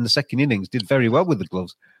thought, in the second innings did very well with the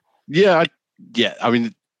gloves. Yeah. I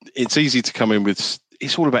mean, it's easy to come in with.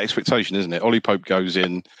 It's all about expectation, isn't it? Ollie Pope goes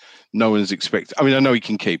in. No one's expecting. I mean, I know he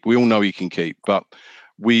can keep. We all know he can keep, but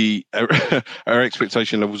our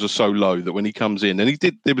expectation levels are so low that when he comes in, and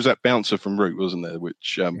there was that bouncer from Root, wasn't there,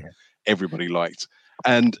 which everybody liked,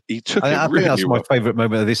 and he took it. I think that's my favourite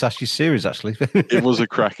moment of this Ashes series. Actually, it was a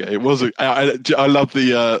cracker. It was. I love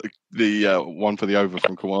the one for the over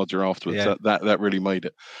from Khawaja afterwards. Yeah. That really made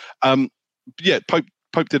it.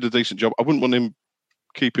 Pope did a decent job. I wouldn't want him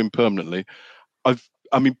keep him permanently. I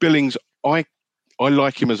mean, Billings. I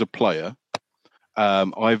like him as a player.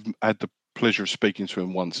 I've had the pleasure of speaking to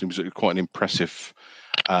him once. He was quite an impressive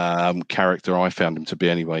character. I found him to be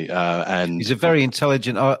anyway, and he's a very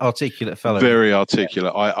intelligent, articulate fellow. Very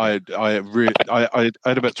articulate. I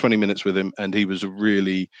had about 20 minutes with him, and he was a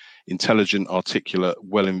really intelligent, articulate.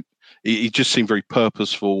 He just seemed very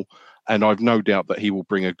purposeful, and I've no doubt that he will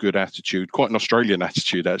bring a good attitude, quite an Australian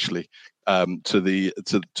attitude actually, to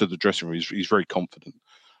the dressing room. He's very confident,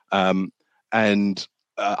 and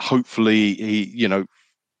hopefully he,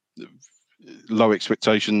 low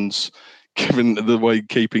expectations. Given the way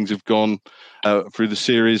keepings have gone through the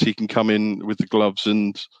series, he can come in with the gloves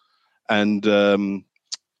and go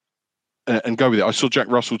with it. I saw Jack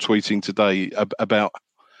Russell tweeting today about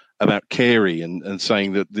Carey and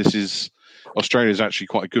saying that Australia is actually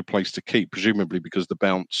quite a good place to keep, presumably because the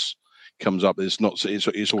bounce comes up,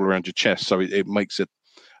 it's all around your chest, so it makes it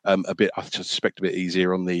a bit, I suspect, a bit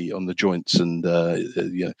easier on the joints, and a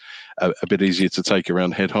bit easier to take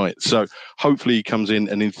around head height. So hopefully he comes in,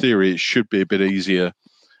 and in theory it should be a bit easier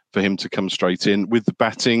for him to come straight in. With the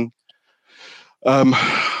batting,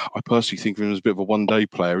 I personally think of him as a bit of a one-day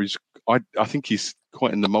player. I think he's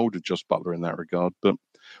quite in the mould of Jos Buttler in that regard. But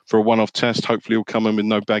for a one-off test, hopefully he'll come in with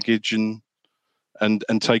no baggage and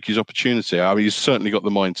take his opportunity. I mean, he's certainly got the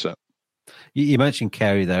mindset. You mentioned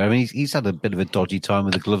Carey there. I mean, he's had a bit of a dodgy time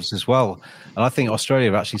with the gloves as well. And I think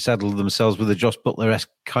Australia have actually saddled themselves with a Jos Buttler-esque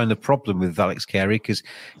kind of problem with Alex Carey, because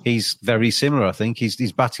he's very similar, I think.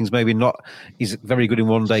 His batting's maybe not... He's very good in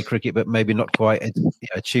one-day cricket, but maybe not quite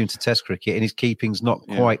attuned to Test cricket, and his keeping's not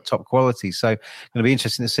quite top quality. So it's going to be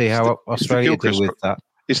interesting to see how Australia deal with that.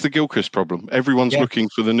 It's the Gilchrist problem. Everyone's looking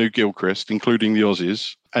for the new Gilchrist, including the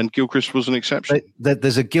Aussies, and Gilchrist was an exception.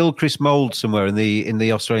 There's a Gilchrist mould somewhere in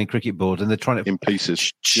the Australian Cricket Board, and they're trying to in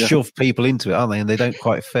pieces shove people into it, aren't they? And they don't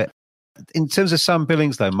quite fit. In terms of Sam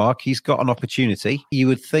Billings, though, Mark, he's got an opportunity. You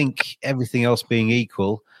would think, everything else being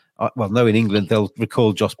equal, well, no, in England they'll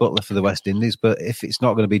recall Jos Buttler for the West Indies, but if it's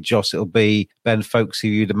not going to be Jos, it'll be Ben Foakes, who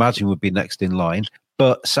you'd imagine would be next in line.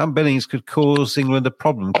 But Sam Billings could cause England a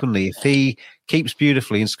problem, couldn't he? If he keeps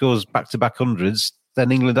beautifully and scores back-to-back hundreds,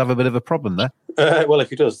 then England have a bit of a problem there. Well, if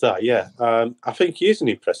he does that, yeah. I think he is an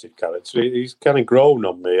impressive character. He's kind of grown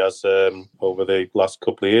on me as over the last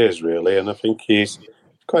couple of years, really, and I think he's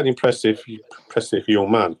quite an impressive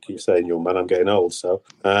young man. I keep saying young man, I'm getting old, so.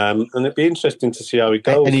 And it'd be interesting to see how he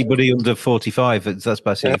goes. Anybody under 45, that's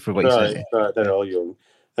basically for what you say. Right, they're all young.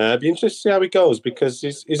 It'd be interesting to see how he goes, because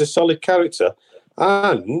he's a solid character.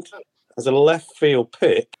 And as a left field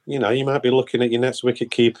pick, you might be looking at your next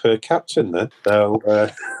wicketkeeper captain there. So,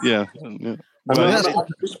 yeah. I'm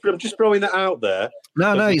just throwing that out there.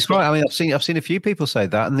 No, it's right. I mean, I've seen a few people say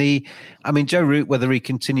that, and Joe Root, whether he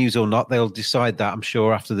continues or not, they'll decide that, I'm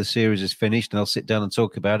sure, after the series is finished, and they'll sit down and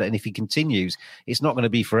talk about it. And if he continues, it's not going to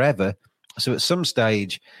be forever. So at some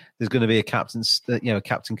stage, there's going to be a captain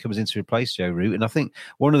comes in to replace Joe Root. And I think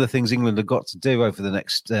one of the things England have got to do over the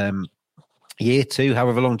next year, two,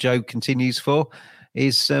 however long Joe continues for,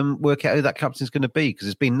 is work out who that captain's going to be, because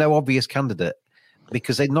there's been no obvious candidate,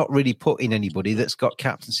 because they've not really put in anybody that's got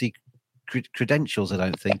captaincy credentials, I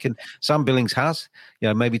don't think. And Sam Billings has,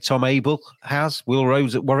 maybe Tom Abel has, Will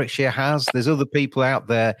Rhodes at Warwickshire has. There's other people out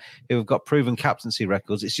there who have got proven captaincy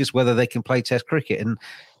records. It's just whether they can play Test cricket. And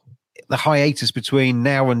the hiatus between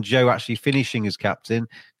now and Joe actually finishing as captain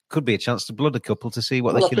could be a chance to blood a couple to see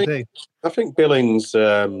what they can do. I think Billings...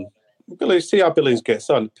 see how Billings gets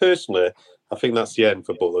on. Personally, I think that's the end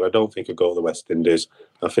for Buttler. I don't think he'll go to the West Indies.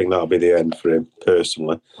 I think that'll be the end for him,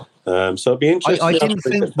 personally. So it'll be interesting. I didn't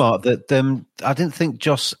think, Mark, that I didn't think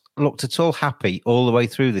Jos looked at all happy all the way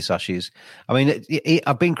through this Ashes. I mean,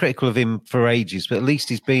 I've been critical of him for ages, but at least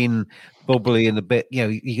he's been bubbly and a bit,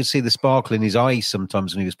 you can see the sparkle in his eyes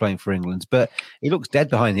sometimes when he was playing for England, but he looks dead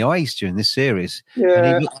behind the eyes during this series.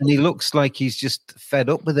 Yeah. And he looks like he's just fed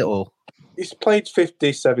up with it all. He's played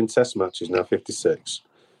 57 Test matches now, 56.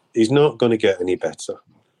 He's not going to get any better.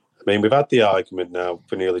 I mean, we've had the argument now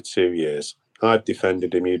for nearly 2 years. I've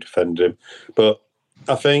defended him, you defended him. But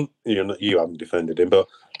I think, you haven't defended him, but,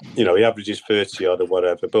 he averages 30 odd or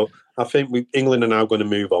whatever. But I think England are now going to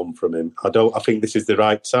move on from him. I think this is the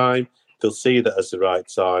right time. They'll see that as the right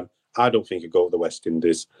time. I don't think he'll go to the West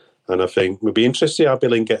Indies. And I think we'll be interested to see how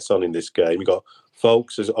Billing gets on in this game. You've got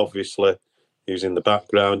Foakes, as obviously... who's in the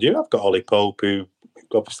background. You have got Ollie Pope, who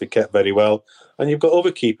obviously kept very well, and you've got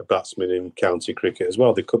other keeper batsmen in county cricket as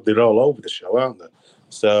well. They're all over the show, aren't they?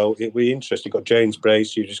 So it'll be interesting. You've got James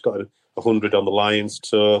Brace, who just got 100 on the Lions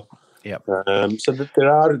tour. Yep. So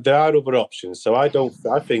there are other options. So I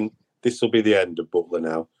think this will be the end of Buttler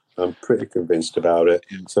now. I'm pretty convinced about it.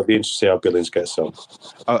 So it'll be interesting to see how Billings gets on.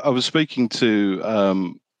 I was speaking to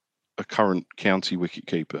a current county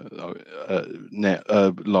wicketkeeper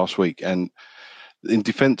last week, and in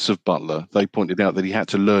defence of Buttler, they pointed out that he had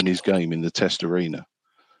to learn his game in the Test arena.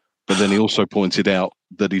 But then he also pointed out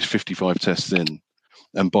that he's 55 Tests in,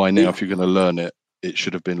 and by now, if you're going to learn it, it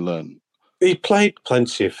should have been learned. He played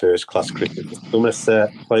plenty of first-class cricket. He's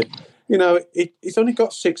only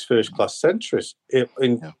got 6 first-class centuries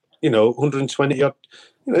in 120 odd.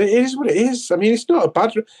 It is what it is. I mean, it's not a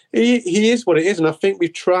bad... He is what it is, and I think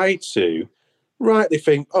we've tried to rightly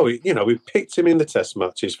think, we've picked him in the Test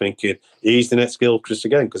matches thinking he's the next Gilchrist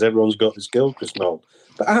again, because everyone's got this Gilchrist mould.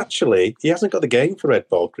 But actually, he hasn't got the game for red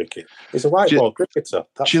ball cricket. He's a white ball cricketer.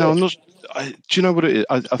 Do you know what it is?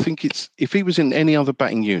 I think it's... If he was in any other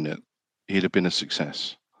batting unit, he'd have been a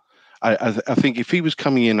success. I think if he was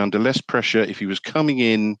coming in under less pressure, if he was coming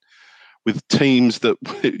in with teams that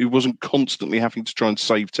he wasn't constantly having to try and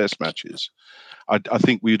save Test matches, I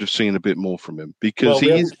think we would have seen a bit more from him because we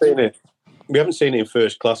haven't seen it in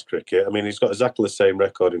first-class cricket. I mean, he's got exactly the same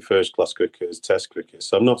record in first-class cricket as Test cricket,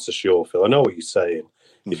 so I'm not so sure, Phil. I know what you're saying.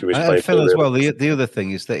 If he was playing Phil, as well, the other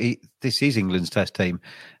thing is that this is England's Test team,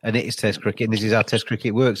 and it is Test cricket, and this is how Test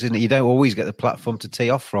cricket works, isn't it? You don't always get the platform to tee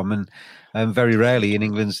off from, and very rarely in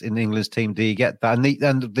England's team do you get that.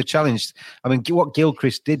 And the challenge, I mean, what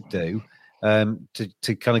Gilchrist did do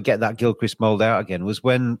to kind of get that Gilchrist mould out again was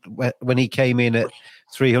when he came in at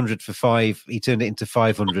 300 for 5, he turned it into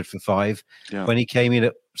 500 for 5. Yeah. When he came in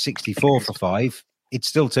at 64 for 5, it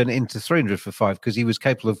still turned it into 300 for 5 because he was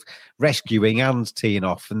capable of rescuing and teeing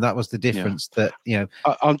off, and that was the difference. That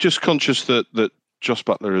I'm just conscious that Jos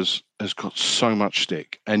Buttler has got so much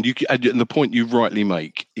stick, and the point you rightly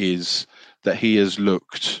make is that he has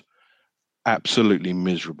looked absolutely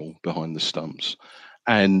miserable behind the stumps,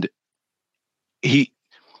 and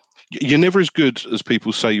you're never as good as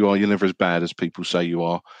people say you are. You're never as bad as people say you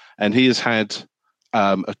are. And he has had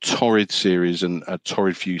a torrid series and a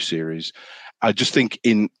torrid few series. I just think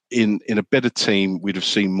in a better team, we'd have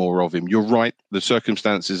seen more of him. You're right. The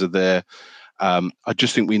circumstances are there. I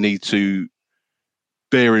just think we need to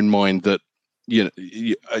bear in mind that,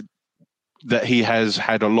 that he has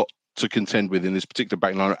had a lot to contend with in this particular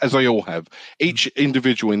back line, as they all have. Each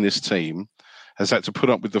individual in this team has had to put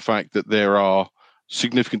up with the fact that there are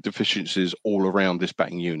significant deficiencies all around this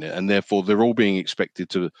batting unit, and therefore they're all being expected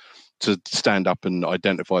to stand up and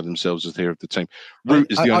identify themselves as the hero of the team. Root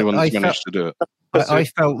is the only one that's managed to do it. I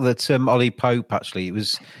felt that Ollie Pope, actually, it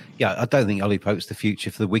was, I don't think Ollie Pope's the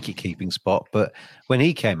future for the wicket-keeping spot, but when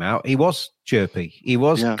he came out, he was chirpy. He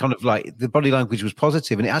was kind of like, the body language was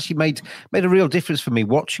positive, and it actually made a real difference for me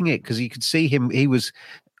watching it, because you could see him, he was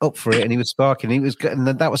up for it, and he was sparking. And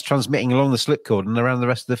that was transmitting along the slip cord and around the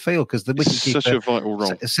rest of the field, because the wicketkeeper, such a vital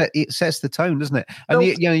role. It sets the tone, doesn't it? And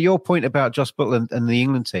your point about Jos Buttler and the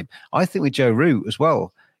England team, I think with Joe Root as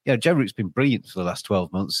well. Joe Root's been brilliant for the last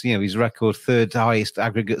 12 months. His record, third highest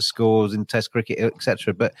aggregate scores in Test cricket,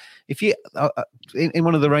 etc. But if you, in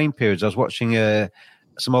one of the rain periods, I was watching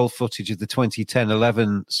some old footage of the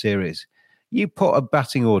 2010-11 series. You put a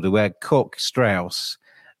batting order where Cook, Strauss,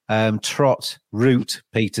 Trott, Root,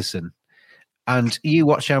 Peterson, and you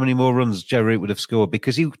watch how many more runs Joe Root would have scored,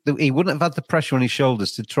 because he wouldn't have had the pressure on his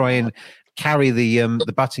shoulders to try and carry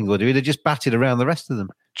the batting order. He'd have just batted around the rest of them.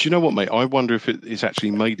 Do you know what, mate? I wonder if it's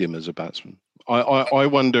actually made him as a batsman. I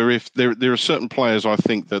wonder if there are certain players, I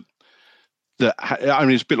think, that I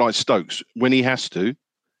mean, it's a bit like Stokes. When he has to,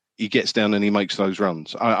 he gets down and he makes those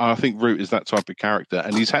runs. I think Root is that type of character,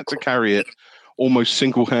 and he's had to carry it almost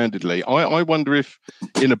single-handedly. I wonder if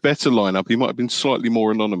in a better lineup he might have been slightly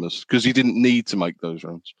more anonymous, because he didn't need to make those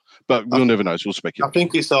runs. But we'll never know. It's all speculation. I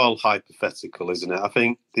think it's all hypothetical, isn't it? I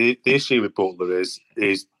think the issue with Buttler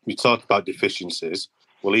is we talk about deficiencies.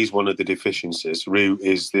 Well, he's one of the deficiencies. Root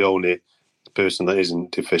is the only person that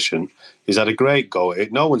isn't deficient. He's had a great go at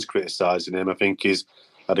it. No one's criticising him. I think he's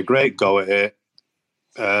had a great go at it,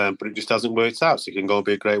 but it just hasn't worked out. So he can go and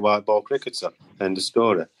be a great white ball cricketer. End of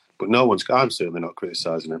story. But I'm certainly not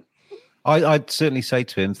criticising him. I'd certainly say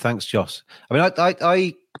to him, thanks, Jos. I mean,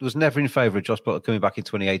 I was never in favour of Jos Buttler coming back in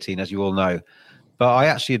 2018, as you all know. But I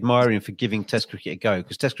actually admire him for giving Test cricket a go,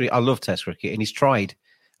 because Test cricket, I love Test cricket, and he's tried.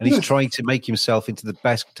 And he's trying to make himself into the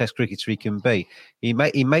best Test cricketer he can be. He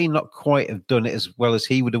may not quite have done it as well as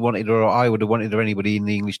he would have wanted, or I would have wanted, or anybody in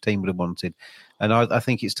the English team would have wanted. And I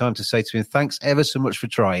think it's time to say to him, thanks ever so much for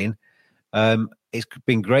trying. It's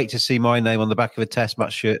been great to see my name on the back of a Test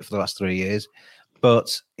match shirt for the last 3 years.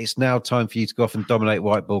 But it's now time for you to go off and dominate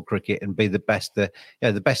white ball cricket and be the best, the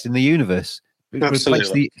best in the universe.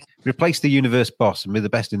 Replace the universe boss and be the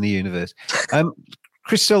best in the universe.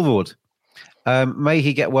 Chris Silverwood. May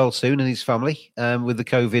he get well soon, and his family, with the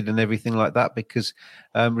COVID and everything like that, because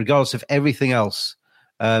regardless of everything else,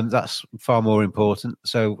 that's far more important.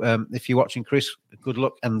 So if you're watching, Chris, good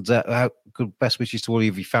luck and good best wishes to all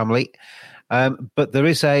of your family. But there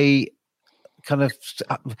is a kind of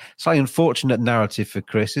slightly unfortunate narrative for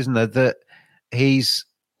Chris, isn't there? That he's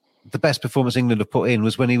the best performance England have put in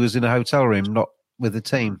was when he was in a hotel room, not with the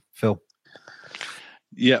team, Phil.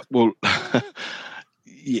 Yeah, well...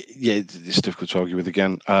 Yeah, it's difficult to argue with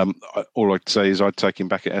again. All I'd say is I'd take him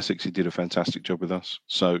back at Essex. He did a fantastic job with us.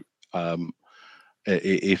 So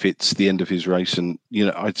if it's the end of his race, and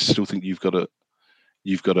I still think you've got a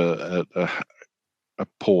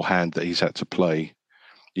poor hand that he's had to play.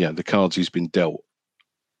 Yeah, the cards he's been dealt,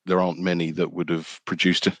 there aren't many that would have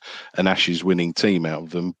produced an Ashes winning team out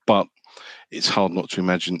of them. But it's hard not to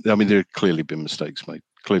imagine. I mean, there have clearly been mistakes made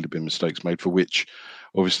for which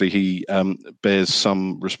obviously he bears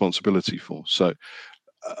some responsibility for. So,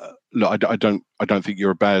 look, I don't think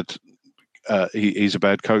you're a bad. He's a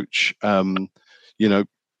bad coach.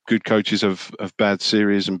 Good coaches have bad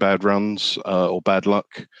series and bad runs or bad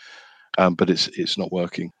luck, but it's not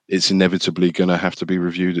working. It's inevitably going to have to be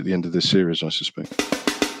reviewed at the end of this series, I suspect.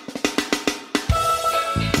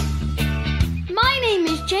 My name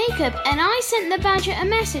is Jacob, and I sent the Badger a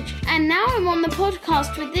message, and now I'm on the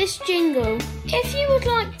podcast with this jingle. If you would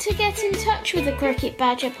like to get in touch with the Cricket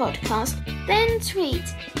Badger podcast, then tweet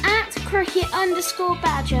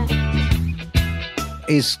 @cricket_badger.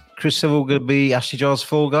 Is Chris Silverwood going to be Ashley Giles'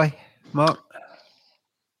 fall guy, Mark?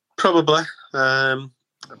 Probably. The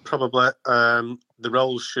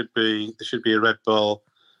roles should be a red ball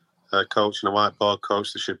coach and a white ball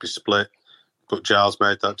coach. They should be split. But Giles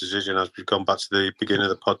made that decision as we've gone back to the beginning of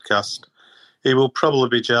the podcast. He will probably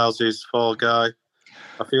be Giles' fall guy.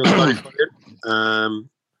 I feel sorry for him.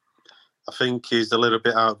 I think he's a little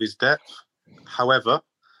bit out of his depth. However,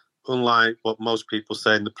 unlike what most people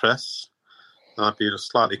say in the press, I'd be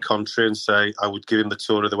slightly contrary and say I would give him the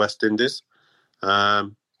tour of the West Indies. A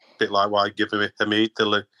bit like why I give him Hamid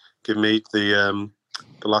the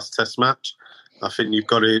last Test match. I think you've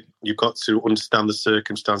got to understand the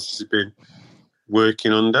circumstances he's been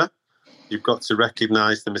working under. You've got to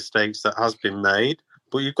recognise the mistakes that has been made,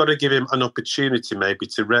 but you've got to give him an opportunity maybe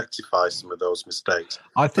to rectify some of those mistakes.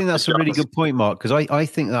 I think that's a really good point, Mark, because I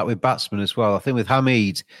think that with batsmen as well. I think with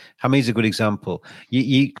Hamid's a good example.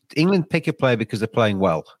 England pick a player because they're playing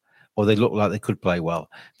well, or they look like they could play well.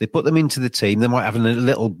 They put them into the team. They might have a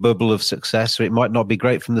little bubble of success, or it might not be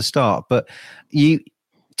great from the start. But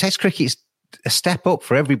Test cricket's a step up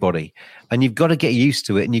for everybody, and you've got to get used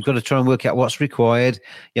to it, and you've got to try and work out what's required.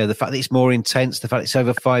 The fact that it's more intense, the fact it's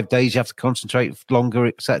over 5 days, you have to concentrate longer,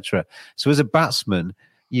 etc. So as a batsman,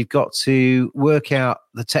 you've got to work out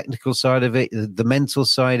the technical side of it, the mental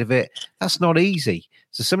side of it. That's not easy.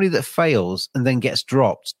 So somebody that fails and then gets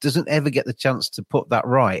dropped doesn't ever get the chance to put that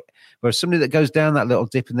right. Whereas somebody that goes down that little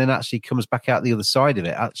dip and then actually comes back out the other side of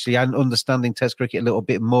it, actually and understanding Test cricket a little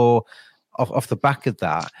bit more off the back of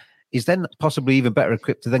that, is then possibly even better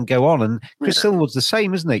equipped to then go on. And Chris Silverwood's the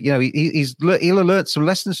same, isn't he? He'll have learned some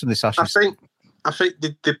lessons from this. I think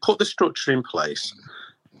they put the structure in place.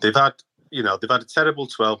 They've had a terrible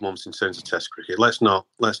 12 months in terms of Test cricket. Let's not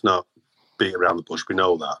beat around the bush. We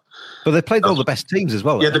know that. But they played all the best teams as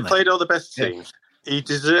well. Yeah, they played all the best teams. He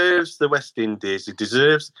deserves the West Indies.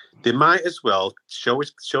 They might as well show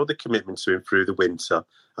the commitment to him through the winter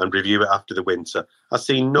and review it after the winter. I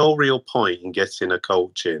see no real point in getting a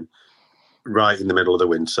coach in right in the middle of the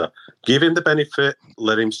winter. Give him the benefit,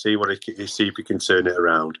 let him see see if he can turn it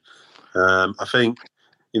around. I think,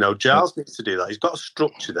 Giles needs to do that. He's got a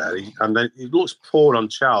structure there, and then it looks poor on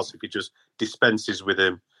Charles if he just dispenses with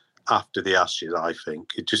him after the Ashes. I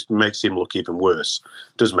think it just makes him look even worse.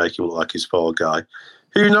 It does make him look like his fall guy.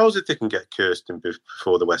 Who knows if they can get Kirsten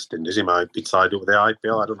before the West Indies? He might be tied up with the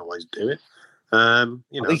IPL. I don't know what he's doing. I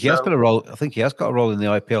think he has got a role. I think he has got a role in the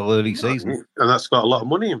IPL early season, and that's got a lot of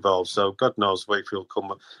money involved. So God knows where he'll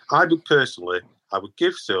come. I would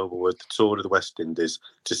give Silverwood the tour of the West Indies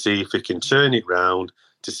to see if he can turn it round,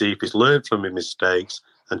 to see if he's learned from his mistakes,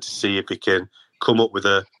 and to see if he can come up with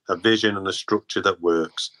a vision and a structure that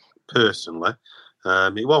works. Personally,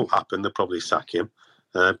 it won't happen. They'll probably sack him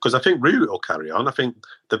because I think Root will carry on. I think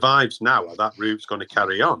the vibes now are that Root's going to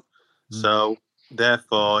carry on. So.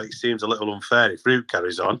 Therefore, it seems a little unfair if Root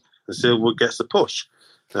carries on and Silverwood gets the push.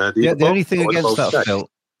 The only thing against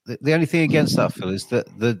that, Phil, is that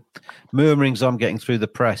the murmurings I'm getting through the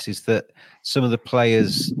press is that some of the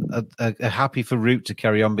players are happy for Root to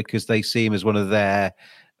carry on because they see him as one of their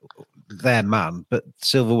man, but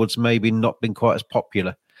Silverwood's maybe not been quite as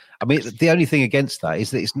popular. I mean, the only thing against that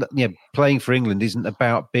is that it's not, playing for England isn't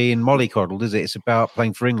about being mollycoddled, is it? It's about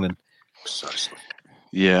playing for England. Precisely.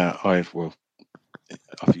 Yeah,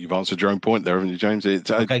 I think you've answered your own point there, haven't you, James?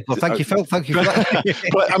 Okay, well, thank you, Phil. Thank you for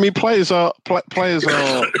that. I mean, players are,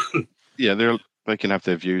 they can have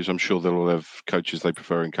their views. I'm sure they'll all have coaches they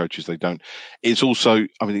prefer and coaches they don't. It's also,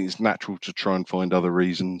 it's natural to try and find other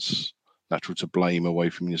reasons, natural to blame away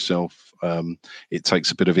from yourself. It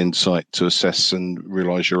takes a bit of insight to assess and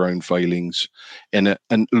realise your own failings in it.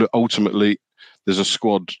 And look, ultimately, there's a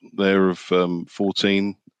squad there of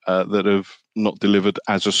 14 that have not delivered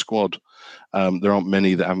as a squad. There aren't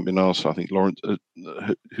many that haven't been asked. I think Lawrence,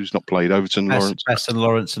 who's not played, Overton, Best and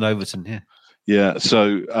Lawrence and Overton, yeah. Yeah,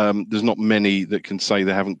 so there's not many that can say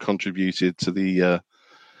they haven't contributed to the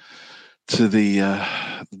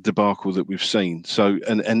debacle that we've seen. So,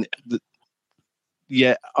 and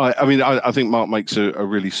Yeah, I think Mark makes a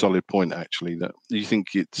really solid point, actually, that you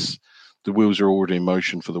think it's the wheels are already in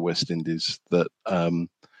motion for the West Indies, that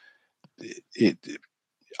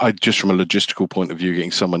just from a logistical point of view,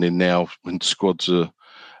 getting someone in now when squads are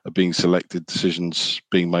being selected, decisions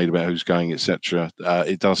being made about who's going, etc.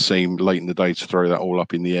 It does seem late in the day to throw that all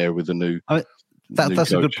up in the air with a new.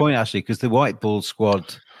 That's a good point, actually, because the white ball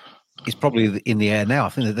squad is probably in the air now. I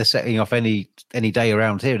think that they're setting off any day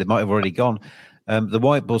around here. They might have already gone. The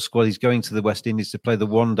white ball squad is going to the West Indies to play the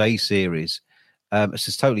one-day series. It's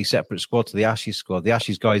a totally separate squad to the Ashes squad. The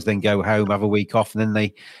Ashes guys then go home, have a week off, and then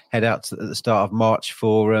they head out at the start of March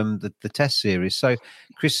for the Test series. So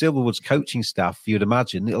Chris Silverwood's coaching staff, you'd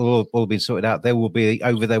imagine, it'll all be sorted out. They will be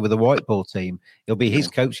over there with the white ball team. It'll be his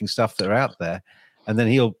coaching staff that are out there, and then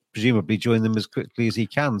he'll presumably join them as quickly as he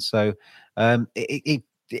can. So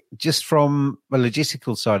just from a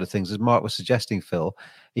logistical side of things, as Mark was suggesting, Phil,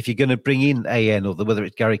 if you're going to bring in AN or whether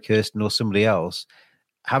it's Gary Kirsten or somebody else,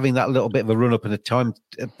 having that little bit of a run up and a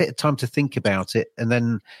bit of time to think about it, and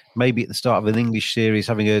then maybe at the start of an English series,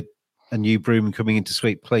 having a new broom coming into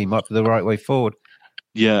sweep clean might be the right way forward.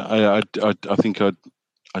 Yeah, I think I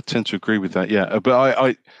tend to agree with that. Yeah,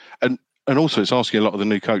 but and also it's asking a lot of the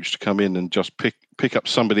new coach to come in and just pick up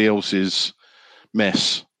somebody else's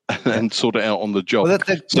mess and sort it out on the job. Well,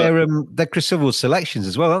 they're Chris Silverwood's selections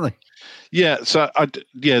as well, aren't they? Yeah, so I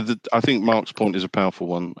think Mark's point is a powerful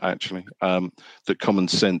one, actually. That common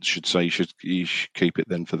sense should say you should keep it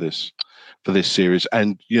then for this series,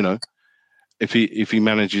 and if he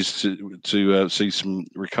manages to see some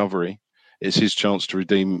recovery, it's his chance to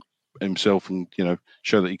redeem himself and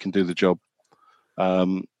show that he can do the job.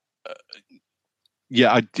 I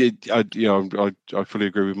fully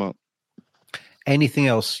agree with Mark. Anything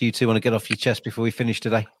else you two want to get off your chest before we finish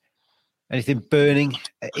today? Anything burning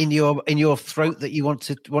in your throat that you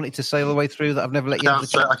wanted to say all the way through that I've never let you? I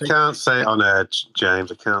can't say it on air,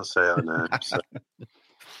 James. I can't say it on air. So.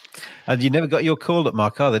 And you never got your call up,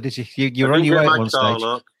 Mark, either, did you? You're on your way at one stage.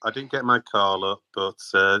 I didn't get my call up, but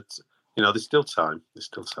there's still time.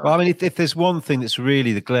 Well, I mean, if there's one thing that's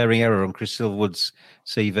really the glaring error on Chris Silverwood's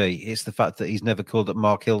CV, it's the fact that he's never called up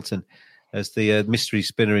Mark Hilton as the mystery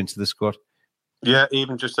spinner into the squad. Yeah,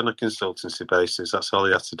 even just on a consultancy basis, that's all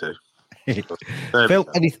he had to do. Phil,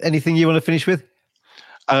 anything you want to finish with?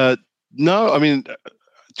 No, I mean,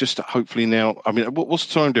 just hopefully now. I mean, what's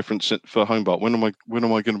the time difference for Hobart? When am I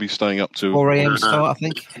going to be staying up to? 4 a.m. start, I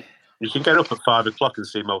think. You can get up at 5 o'clock and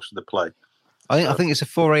see most of the play. I think it's a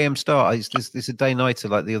 4 a.m. start. It's a day nighter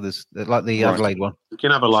like the others, like the Adelaide one. You can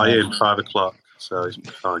have a lie-in 5 o'clock, so it's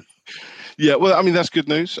fine. Yeah, well, I mean, that's good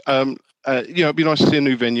news. It'd be nice to see a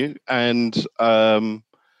new venue and something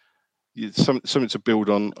to build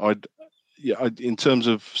on. In terms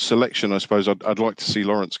of selection, I suppose I'd like to see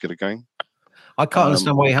Lawrence get a game. I can't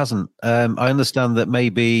understand why he hasn't. I understand that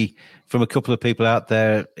maybe from a couple of people out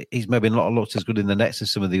there, he's maybe not looked as good in the nets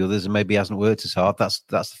as some of the others, and maybe hasn't worked as hard. That's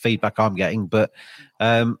the feedback I'm getting. But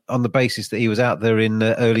on the basis that he was out there in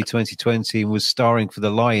early 2020 and was starring for the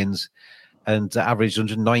Lions and averaged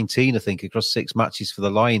 119, I think, across 6 matches for the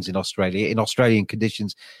Lions in Australia, in Australian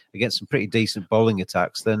conditions against some pretty decent bowling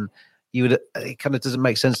attacks, then it kind of doesn't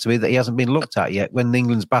make sense to me that he hasn't been looked at yet. When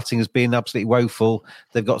England's batting has been absolutely woeful,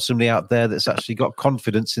 they've got somebody out there that's actually got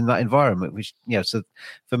confidence in that environment. Which so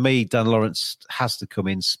for me, Dan Lawrence has to come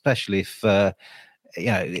in, especially if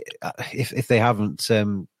if they haven't.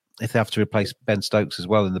 If they have to replace Ben Stokes as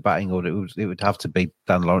well in the batting order, it would have to be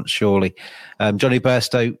Dan Lawrence, surely. Johnny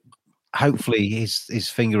Bairstow, hopefully his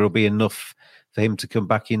finger will be enough for him to come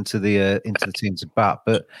back into the team to bat,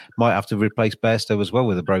 but might have to replace Bairstow as well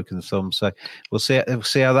with a broken thumb. So we'll see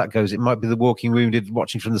how that goes. It might be the walking wounded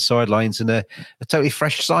watching from the sidelines and a totally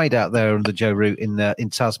fresh side out there under Joe Root in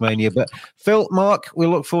Tasmania. But Phil, Mark,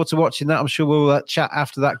 we'll look forward to watching that. I'm sure we'll chat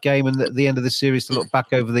after that game and at the end of the series to look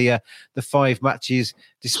back over the 5 matches,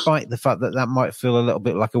 despite the fact that might feel a little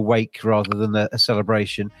bit like a wake rather than a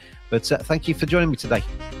celebration. But thank you for joining me today.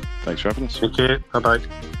 Thanks for having us. Thank you. Bye-bye.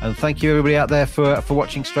 And thank you, everybody out there, for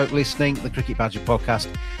watching / listening the Cricket Badger podcast.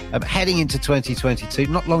 Heading into 2022,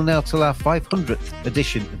 not long now till our 500th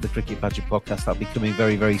edition of the Cricket Badger podcast. That'll be coming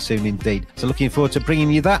very, very soon indeed. So looking forward to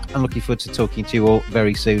bringing you that and looking forward to talking to you all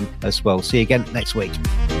very soon as well. See you again next week.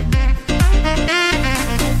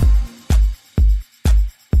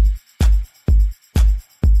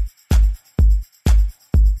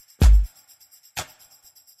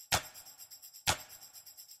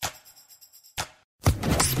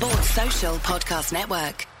 Social Podcast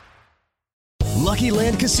Network. Lucky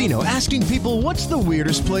Land Casino, asking people, what's the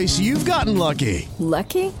weirdest place you've gotten lucky?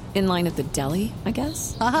 Lucky? In line at the deli, I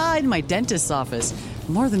guess? Aha, in my dentist's office.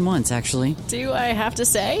 More than once, actually. Do I have to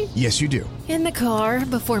say? Yes, you do. In the car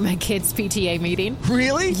before my kids' PTA meeting.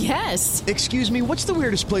 Really? Yes. Excuse me, what's the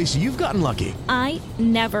weirdest place you've gotten lucky? I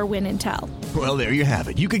never win and tell. Well, there you have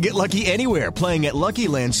it. You can get lucky anywhere, playing at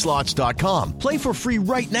LuckyLandSlots.com. Play for free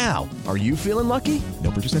right now. Are you feeling lucky?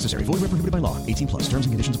 No purchase necessary. Void where prohibited by law. 18+. Terms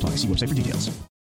and conditions apply. See website for details.